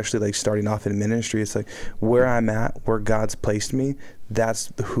much, especially like starting off in ministry. It's like, where I'm at, where God's placed me,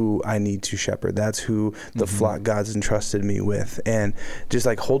 that's who I need to shepherd. That's who the flock God's entrusted me with. And just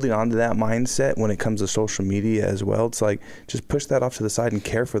like holding on to that mindset when it comes to social media as well, it's like, just push that off to the side and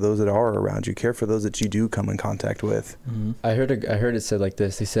care for those that are around you, care for those that you do come in contact with. I heard it said like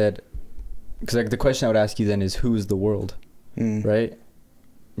this. They said, because like the question I would ask you then is, who is the world? Right?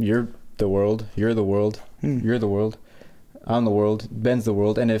 You're the world. You're the world. You're the world. I'm the world. Ben's the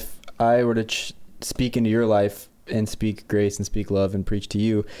world. And if I were to speak into your life and speak grace and speak love and preach to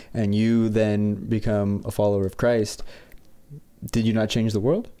you, and you then become a follower of Christ, did you not change the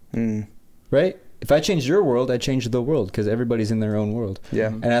world? Right? If I changed your world, I changed the world, because everybody's in their own world. Yeah.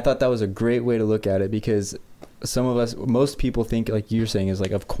 And I thought that was a great way to look at it, because some of us, most people think, like you're saying, is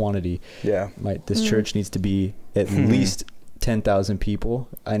like of quantity. Yeah. This church needs to be at least 10,000 people.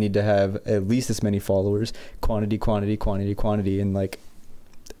 I need to have at least this many followers. Quantity. And like,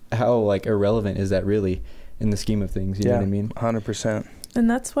 how like irrelevant is that really in the scheme of things? You know what I mean? 100%. And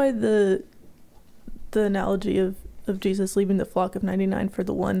that's why the analogy of Jesus leaving the flock of 99 for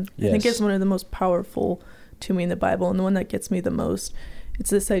the one, I think is one of the most powerful to me in the Bible, and the one that gets me the most. It's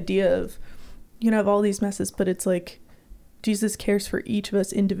this idea of, you can have all these messes, but it's like Jesus cares for each of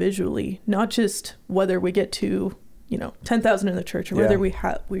us individually, not just whether we get to, 10,000 in the church, or whether we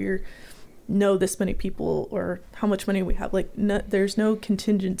know this many people or how much money we have. Like, there's no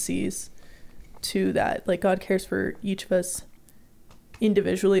contingencies to that. Like, God cares for each of us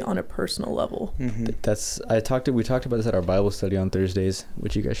individually on a personal level. We talked about this at our Bible study on Thursdays,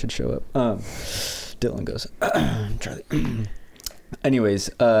 which you guys should show up. Dylan goes, Charlie. Anyways,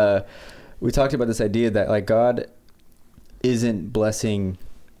 we talked about this idea that like God isn't blessing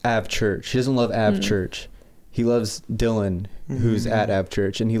Av Church. He doesn't love Av Church. He loves Dylan, who's at Av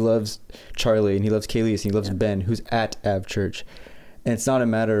Church, and he loves Charlie, and he loves Kaylee, and he loves Ben, who's at Av Church. And it's not a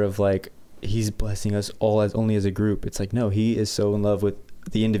matter of like he's blessing us all only as a group. It's like, no, he is so in love with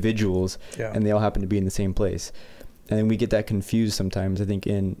the individuals, and they all happen to be in the same place. And then we get that confused sometimes, I think,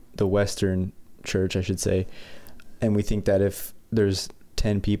 in the Western church, I should say. And we think that if there's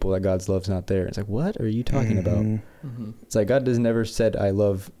 10 people that God's love's not there, it's like, what are you talking about? It's like, God has never said, I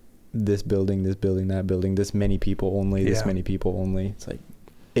love this building, that building, this many people only, this many people only. It's like,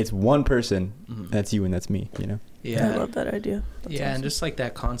 it's one person, that's you and that's me, I love that idea. That's awesome. And just like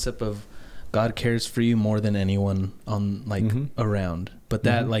that concept of God cares for you more than anyone on like around, but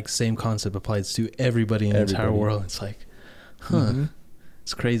that like same concept applies to everybody in the entire world. It's like,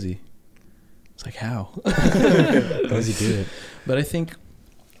 it's crazy. It's like, how does he do it? But I think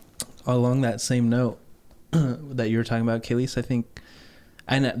along that same note that you were talking about, Kaylee, I think,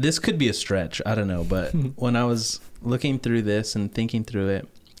 and this could be a stretch, I don't know, but when I was looking through this and thinking through it,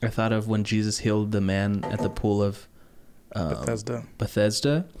 I thought of when Jesus healed the man at the pool of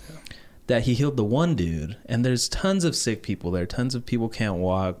Bethesda, that he healed the one dude, and there's tons of sick people there, tons of people can't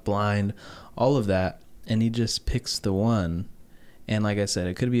walk, blind, all of that, and he just picks the one. And like I said,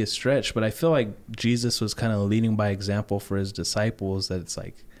 it could be a stretch, but I feel like Jesus was kind of leading by example for his disciples, that it's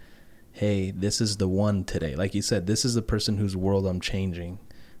like, hey, this is the one today. Like you said, this is the person whose world I'm changing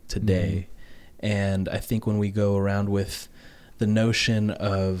today. And I think when we go around with the notion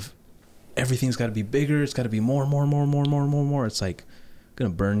of everything's got to be bigger, it's got to be more, it's like going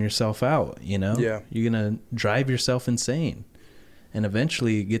to burn yourself out, Yeah. You're going to drive yourself insane. And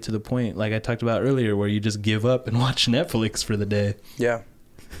eventually get to the point, like I talked about earlier, where you just give up and watch Netflix for the day. Yeah.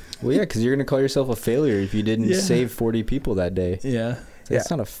 Well, yeah, because you're going to call yourself a failure if you didn't save 40 people that day. Yeah. That's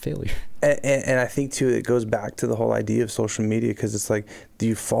not a failure. And I think, too, it goes back to the whole idea of social media, because it's like, do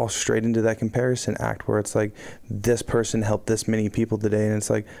you fall straight into that comparison act where it's like, this person helped this many people today, and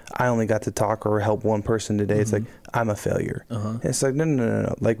it's like, I only got to talk or help one person today. It's like, I'm a failure. And it's like,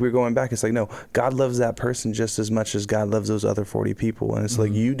 no. Like, we're going back. It's like, no, God loves that person just as much as God loves those other 40 people. And it's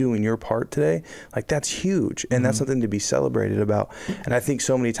like, you doing your part today, like, that's huge. And that's something to be celebrated about. And I think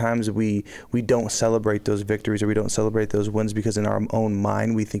so many times we don't celebrate those victories, or we don't celebrate those wins, because in our own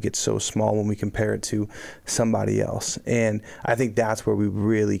mind, we think it's so small when we compare it to somebody else. And I think that's where we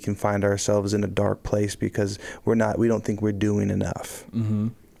really can find ourselves in a dark place, because we don't think we're doing enough.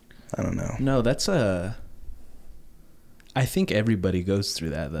 I don't know. No, I think everybody goes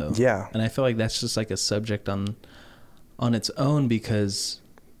through that, though. Yeah. And I feel like that's just like a subject on its own, because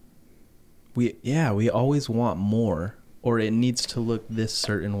we always want more, or it needs to look this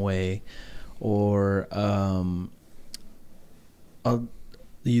certain way, or I'll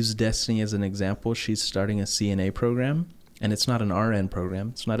use Destiny as an example. She's starting a CNA program, and it's not an RN program.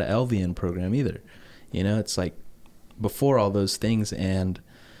 It's not an LVN program either. You know, it's like before all those things. And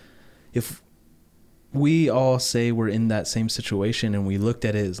if we all say we're in that same situation and we looked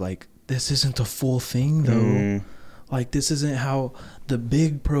at it as like, this isn't the full thing though. Like, this isn't how the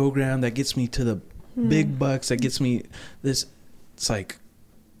big program that gets me to the big bucks, that gets me this. It's like,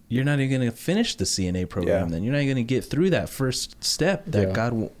 you're not even going to finish the CNA program. Then you're not going to get through that first step that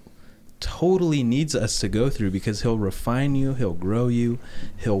God totally needs us to go through, because he'll refine you, he'll grow you,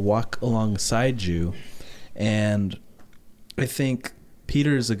 he'll walk alongside you. And I think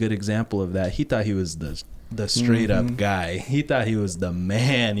Peter is a good example of that. He thought he was the straight up guy. He thought he was the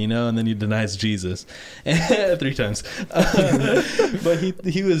man, you know, and then he denies Jesus 3 times. But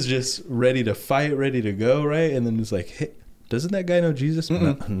he was just ready to fight, ready to go, right? And then it's like, hey, doesn't that guy know Jesus?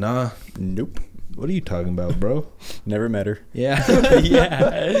 Nah. Nope. What are you talking about, bro? Never met her. Yeah.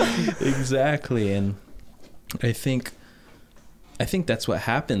 Exactly. And I think that's what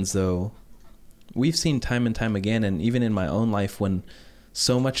happens though. We've seen time and time again, and even in my own life, when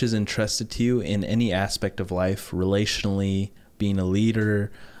so much is entrusted to you in any aspect of life, relationally, being a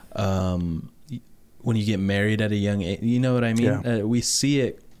leader, when you get married at a young age, you know what I mean? We see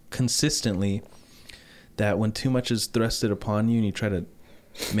it consistently, that when too much is thrusted upon you and you try to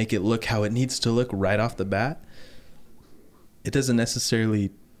make it look how it needs to look right off the bat, it doesn't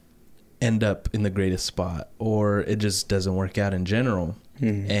necessarily end up in the greatest spot, or it just doesn't work out in general.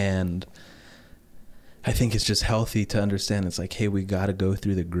 And I think it's just healthy to understand, it's like, hey, we got to go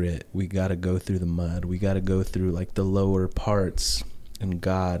through the grit. We got to go through the mud. We got to go through like the lower parts, and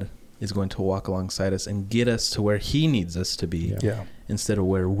God is going to walk alongside us and get us to where he needs us to be, instead of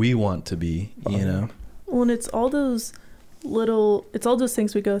where we want to be, you know? Well, and it's all those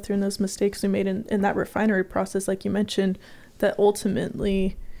things we go through and those mistakes we made in that refinery process, like you mentioned, that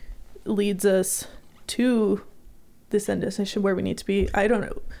ultimately leads us to this end destination where we need to be. I don't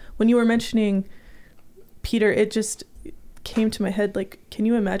know. When you were mentioning Peter, it just came to my head, like, can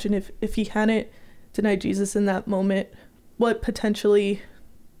you imagine if he hadn't denied Jesus in that moment, what potentially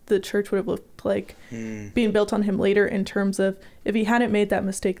the church would have looked like being built on him later, in terms of if he hadn't made that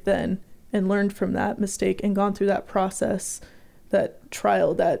mistake then and learned from that mistake and gone through that process, that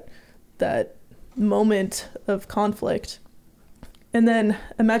trial, that moment of conflict. And then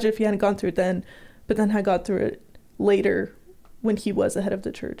imagine if he hadn't gone through it then, but then had gone through it later when he was ahead of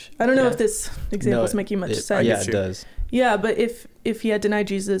the church. I don't know if this example is making much sense. Yeah, it does. Yeah, but if he had denied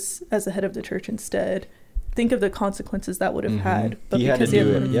Jesus as the head of the church instead, think of the consequences that would have had. But he had to do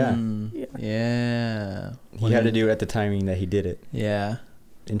it. He had to do it at the timing that he did it. Yeah.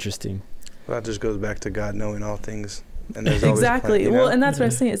 Interesting. Well, that just goes back to God knowing all things. And there's exactly. Plan, you know? Well, and that's what I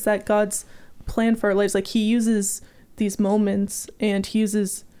was saying. It's that God's plan for our lives. Like, he uses these moments, and he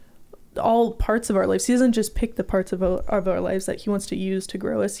uses all parts of our lives. He doesn't just pick the parts of our lives that he wants to use to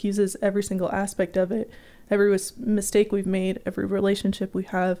grow us. He uses every single aspect of it. Every mistake we've made, every relationship we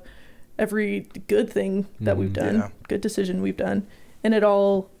have, every good thing that we've done, good decision we've done, and it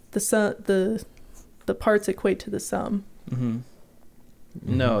all, the parts equate to the sum.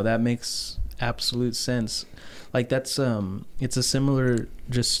 No, that makes absolute sense. Like, that's it's a similar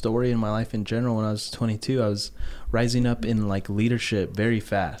just story in my life in general. When I was 22, I was rising up in like leadership very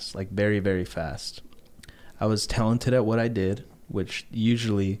fast, like very, very fast. I was talented at what I did, which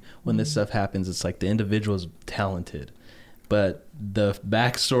usually when this stuff happens, it's like the individual's talented, but the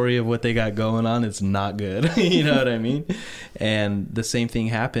backstory of what they got going on is not good. You know what I mean? And the same thing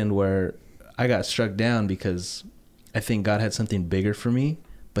happened where I got struck down because I think God had something bigger for me,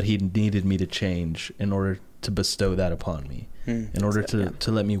 but he needed me to change in order to bestow that upon me, in order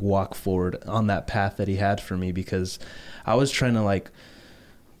to let me walk forward on that path that he had for me, because I was trying to like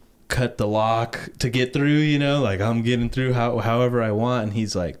cut the lock to get through, you know, like I'm getting through however I want. And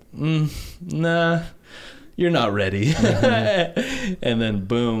he's like, nah, you're not ready. And then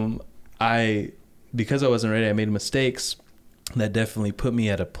boom, because I wasn't ready, I made mistakes that definitely put me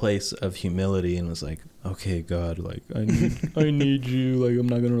at a place of humility, and was like, okay, God, like I need you. Like, I'm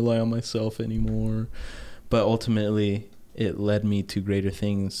not going to rely on myself anymore. But ultimately it led me to greater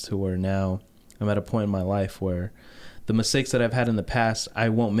things, to where now I'm at a point in my life where the mistakes that I've had in the past, I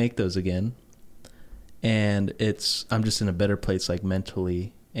won't make those again. And I'm just in a better place, like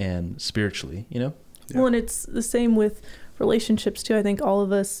mentally and spiritually, you know? Yeah. Well, and it's the same with relationships too. I think all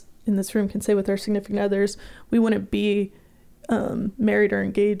of us in this room can say with our significant others, we wouldn't be married or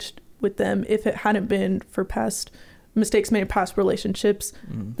engaged with them if it hadn't been for past mistakes made in past relationships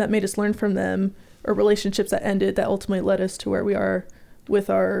that made us learn from them, or relationships that ended that ultimately led us to where we are with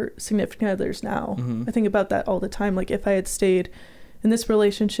our significant others now. I think about that all the time. Like, if I had stayed in this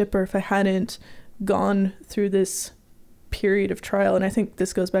relationship, or if I hadn't gone through this period of trial, and I think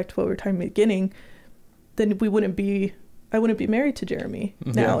this goes back to what we were talking about at the beginning, then I wouldn't be married to Jeremy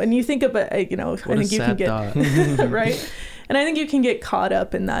now. And you think about, I think you can get right. And I think you can get caught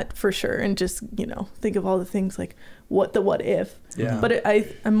up in that for sure, and just, think of all the things like what if. Yeah. But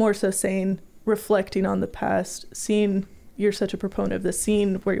I'm more so saying, reflecting on the past, seeing, you're such a proponent of this,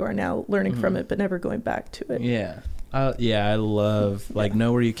 seeing where you are now, learning from it, but never going back to it. Yeah. I love,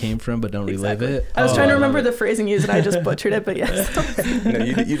 know where you came from, but don't relive it. I was trying to remember the phrasing used, and I just butchered it, but yes. No,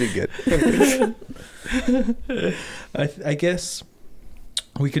 you did good. I guess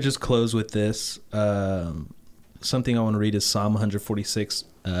we could just close with this. Something I want to read is Psalm 146,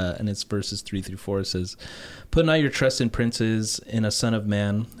 and it's verses 3-4. It says, "Put not your trust in princes, in a son of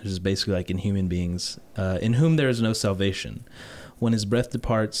man," which is basically like in human beings, "in whom there is no salvation. When his breath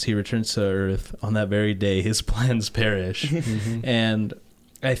departs, he returns to earth. On that very day, his plans perish." And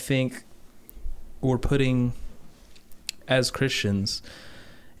I think we're putting, as Christians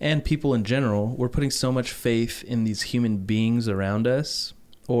and people in general, we're putting so much faith in these human beings around us,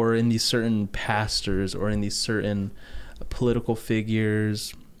 or in these certain pastors, or in these certain political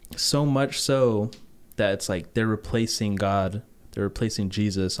figures, so much so that it's like they're replacing God, they're replacing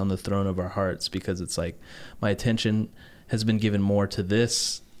Jesus on the throne of our hearts, because it's like my attention has been given more to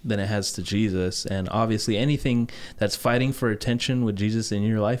this than it has to Jesus. And obviously anything that's fighting for attention with Jesus in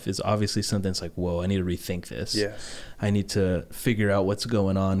your life is obviously something that's like, whoa, I need to rethink this. Yes. I need to figure out what's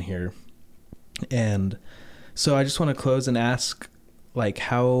going on here. And so I just want to close and ask,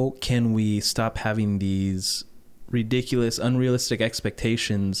 how can we stop having these ridiculous, unrealistic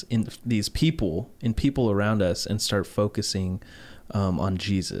expectations in these people around us, and start focusing on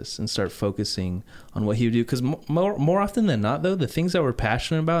Jesus, and start focusing on what he would do? Because more often than not, though, the things that we're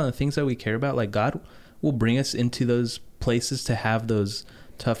passionate about and the things that we care about, God will bring us into those places to have those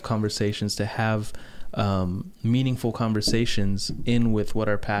tough conversations, to have meaningful conversations in with what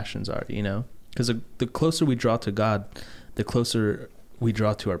our passions are, because the closer we draw to God, the closer we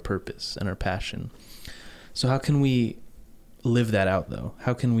draw to our purpose and our passion. So how can we live that out, though?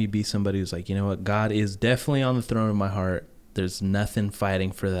 How can we be somebody who's like, God is definitely on the throne of my heart. There's nothing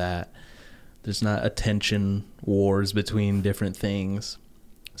fighting for that. There's not attention wars between different things.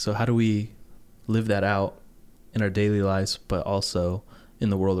 So how do we live that out in our daily lives, but also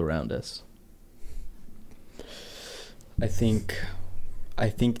in the world around us? I think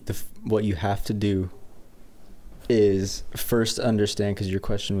what you have to is first understand, because your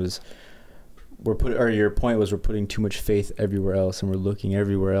question was, your point was, we're putting too much faith everywhere else, and we're looking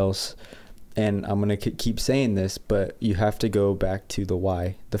everywhere else. And I'm going to keep saying this, but you have to go back to the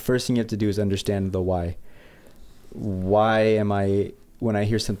why. The first thing you have to do is understand the why. Why am I, when I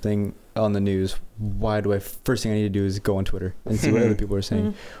hear something on the news, first thing I need to do is go on Twitter and see what other people are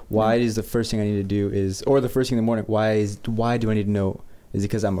saying. Why is the first thing I need to do is, or the first thing in the morning, why do I need to know? Is it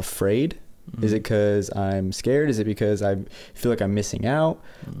because I'm afraid? Is it because I'm scared? Is it because I feel like I'm missing out?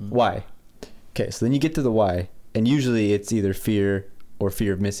 Why? Okay, so then you get to the why, and usually it's either fear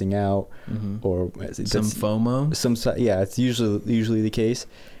of missing out, or some FOMO. It's usually the case.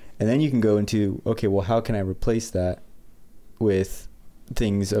 And then you can go into, okay, well, how can I replace that with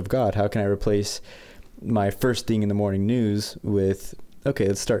things of God? How can I replace my first thing in the morning news with, okay,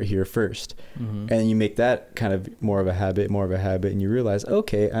 let's start here first. And you make that kind of more of a habit, and you realize,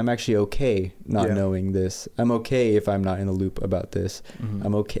 okay, I'm actually okay not knowing this. I'm okay if I'm not in the loop about this.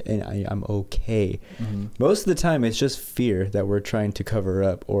 I'm okay, and I'm okay. Most of the time, it's just fear that we're trying to cover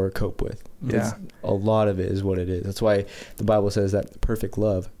up or cope with. Yeah. A lot of it is what it is. That's why the Bible says that perfect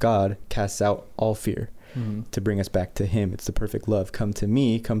love, God, casts out all fear. To bring us back to him. It's the perfect love. Come to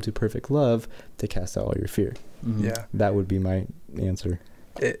me, come to perfect love to cast out all your fear. Yeah. That would be my answer.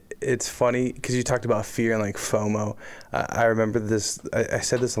 It's funny because you talked about fear and FOMO. I remember this. I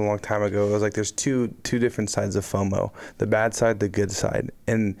said this a long time ago. It was like there's two different sides of FOMO: the bad side, the good side.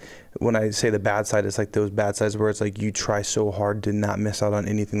 And when I say the bad side, it's like those bad sides where it's like you try so hard to not miss out on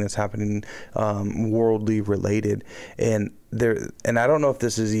anything that's happening, worldly related. And I don't know if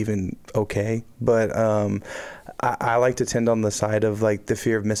this is even okay, but I like to tend on the side of the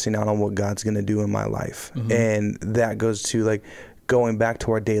fear of missing out on what God's going to do in my life. And that goes to going back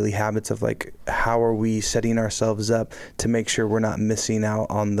to our daily habits of how are we setting ourselves up to make sure we're not missing out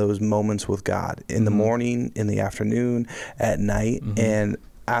on those moments with God in the morning, in the afternoon, at night. And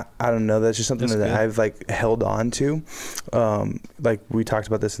I don't know. That's just something That's that good. I've like held on to. Like we talked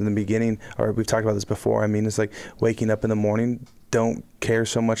about this in the beginning, or we've talked about this before. I mean, it's like waking up in the morning. Don't care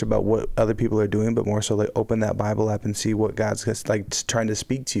so much about what other people are doing, but more so like open that Bible app and see what God's like trying to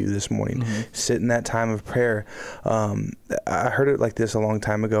speak to you this morning. Sit in that time of prayer. I heard it like this a long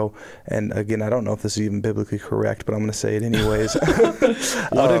time ago, and again, I don't know if this is even biblically correct, but I'm going to say it anyways.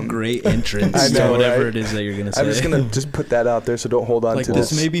 What a great entrance I know, to whatever right? it is that you're gonna say. I'm just going to just put that out there, so don't hold on like to this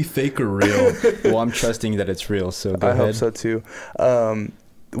this. may be fake or real. Well, I'm trusting that it's real, so go I ahead. hope so too.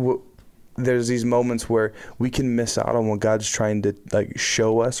 There's these moments where we can miss out on what God's trying to like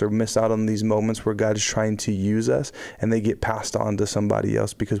show us, or miss out on these moments where God's trying to use us, and they get passed on to somebody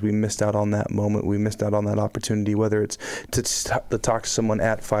else because we missed out on that moment. We missed out on that opportunity, whether it's to talk to someone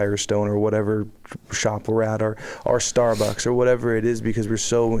at Firestone or whatever shop we're at, or Starbucks or whatever it is, because we're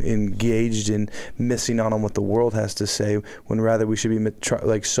so engaged in missing out on what the world has to say, when rather we should be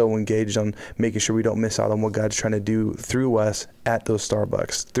like so engaged on making sure we don't miss out on what God's trying to do through us at those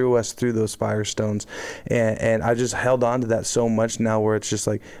Starbucks, through us, through those Firestones. And I just held on to that so much now, where it's just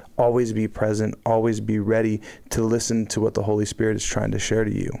like, always be present, always be ready to listen to what the Holy Spirit is trying to share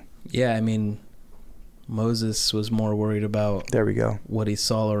to you. Yeah, I mean, Moses was more worried about There we go. what he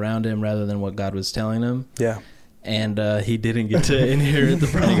saw around him rather than what God was telling him. Yeah. And he didn't get to inherit the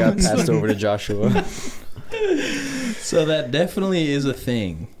And he got promise. passed over to Joshua. So that definitely is a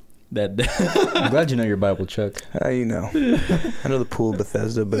thing. That I'm glad you know your Bible, Chuck. You know. I know the pool of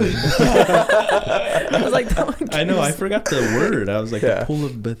Bethesda, but I was like, that one I know, I keeps- forgot the word. I was like, Yeah. the pool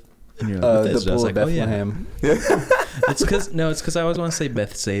of and you're like, The Bethesda. I was pool of like, oh, yeah. Bethlehem. It's because I always want to say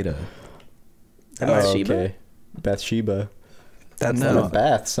Bethsaida. I know. Bathsheba? Okay. Bathsheba. That's No. No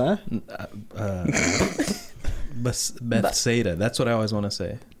baths, huh? Bethsaida. That's what I always want to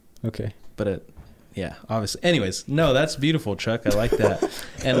say. Okay. But yeah, obviously. Anyways, no, that's beautiful, Chuck. I like that.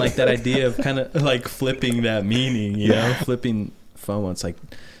 And like that idea of kind of like flipping that meaning, you know, flipping FOMO. It's like,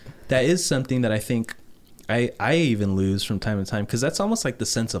 that is something that I think I even lose from time to time, because that's almost like the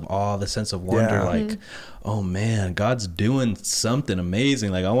sense of awe, the sense of wonder. Yeah. Like, oh man, God's doing something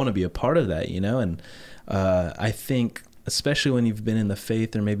amazing. Like, I want to be a part of that, you know? And I think, especially when you've been in the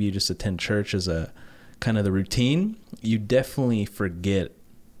faith, or maybe you just attend church as a kind of the routine, you definitely forget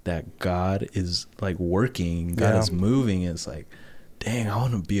that God is like working, God is moving. It's like, dang, I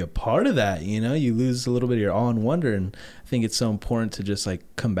want to be a part of that, you know? You lose a little bit of your awe and wonder, and I think it's so important to just like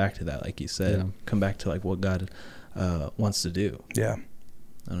come back to that, like you said, come back to like what God wants to do. Yeah.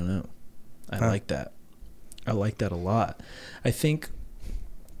 I don't know. I like that. I like that a lot. I think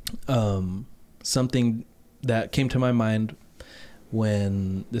something that came to my mind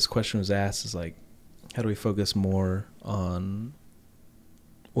when this question was asked is like, how do we focus more on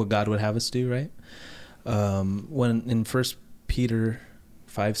what God would have us do, right? When in 1 Peter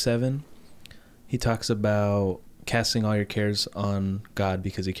 5:7, he talks about casting all your cares on God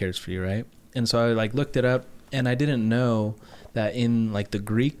because he cares for you, right? And so I like looked it up, and I didn't know that in like the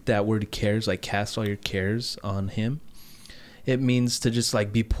Greek, that word cares, like cast all your cares on him, it means to just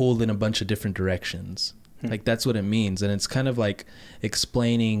like be pulled in a bunch of different directions. Like that's what it means. And it's kind of like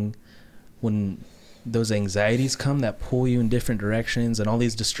explaining when those anxieties come that pull you in different directions, and all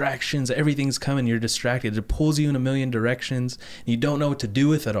these distractions, everything's coming, you're distracted, it pulls you in a million directions, and you don't know what to do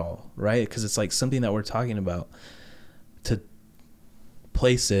with it all, right? Because it's like something that we're talking about, to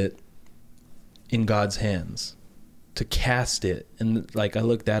place it in God's hands, to cast it. And like I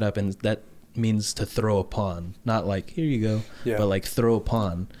looked that up, and that means to throw upon, not like here you go, but like throw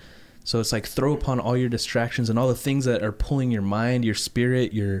upon. So it's like throw upon all your distractions and all the things that are pulling your mind, your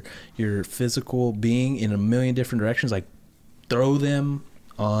spirit, your physical being in a million different directions. Like throw them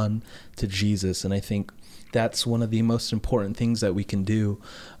on to Jesus. And I think that's one of the most important things that we can do,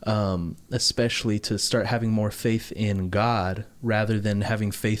 especially to start having more faith in God rather than having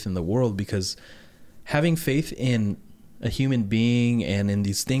faith in the world, because having faith in a human being and in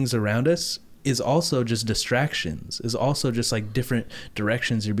these things around us is also just distractions, is also just like different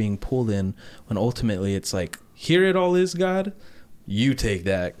directions you're being pulled in, when ultimately it's like, here it all is, God, you take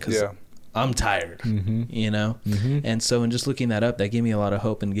that, because I'm tired, you know? And so in just looking that up, that gave me a lot of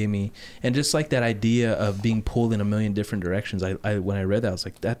hope, and gave me, and just like that idea of being pulled in a million different directions, I when I read that, I was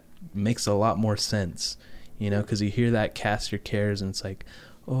like, that makes a lot more sense, you know? Because you hear that, cast your cares, and it's like,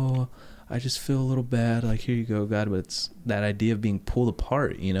 oh, I just feel a little bad, like, here you go, God. But it's that idea of being pulled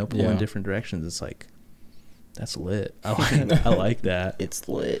apart, you know, pulled in different directions. It's like, that's lit. I like that. It's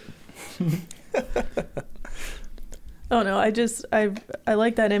lit. Oh no, I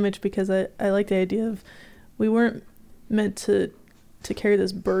like that image, because I like the idea of, we weren't meant to carry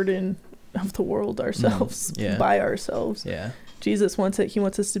this burden of the world ourselves, Yeah. by ourselves. Yeah. Jesus wants it. He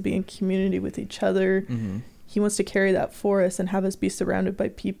wants us to be in community with each other. Mm-hmm. He wants to carry that for us and have us be surrounded by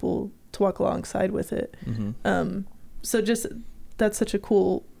people to walk alongside with it. Mm-hmm. So just, that's such a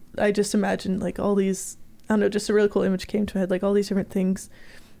cool, I just imagine like all these, I don't know, just a really cool image came to my head, like all these different things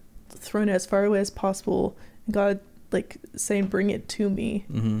thrown as far away as possible. And God like saying, bring it to me.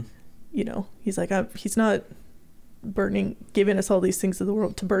 Mm-hmm. You know, he's like, he's not giving us all these things of the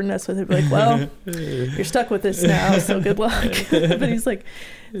world to burden us with. It like, well, you're stuck with this now, so good luck. But he's like,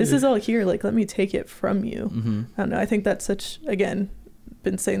 this is all here, like, let me take it from you. Mm-hmm. I don't know, I think that's such, again,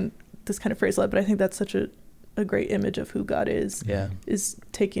 been saying this kind of phrase a lot, but I think that's such a great image of who God is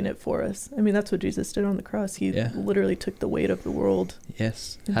taking it for us. I mean, that's what Jesus did on the cross. He literally took the weight of the world.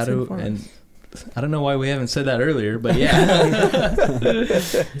 Yes. And I don't know why we haven't said that earlier, but yeah.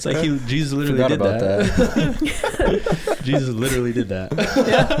 It's like Jesus literally did that. Jesus literally did that.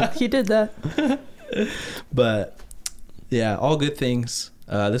 Yeah, he did that. But yeah, all good things.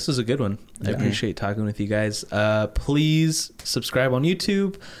 This was a good one. I appreciate talking with you guys. Please subscribe on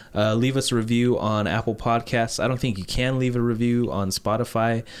YouTube. Leave us a review on Apple Podcasts. I don't think you can leave a review on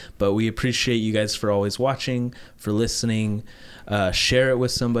Spotify, but we appreciate you guys for always watching, for listening. Share it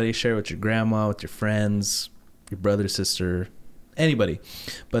with somebody. Share it with your grandma, with your friends, your brother, sister, anybody.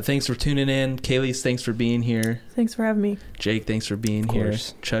 But thanks for tuning in. Kaylee, thanks for being here. Thanks for having me. Jake, thanks for being here.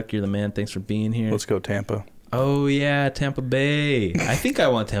 Chuck, you're the man. Thanks for being here. Let's go Tampa. Oh, yeah, Tampa Bay. I think I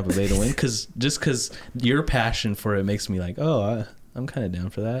want Tampa Bay to win because your passion for it makes me like, oh, I'm kind of down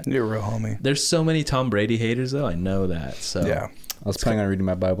for that. You're a real homie. There's so many Tom Brady haters, though. I know that. So yeah. I was planning on reading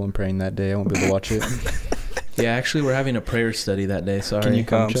my Bible and praying that day. I won't be able to watch it. Yeah, actually, we're having a prayer study that day. Sorry. Can you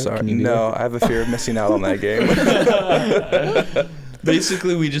come, I'm Chuck? sorry. Can you do No, I have a fear of missing out on that game.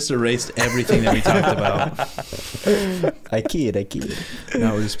 Basically, we just erased everything that we talked about. I kid.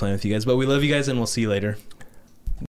 No, we're just playing with you guys. But we love you guys, and we'll see you later.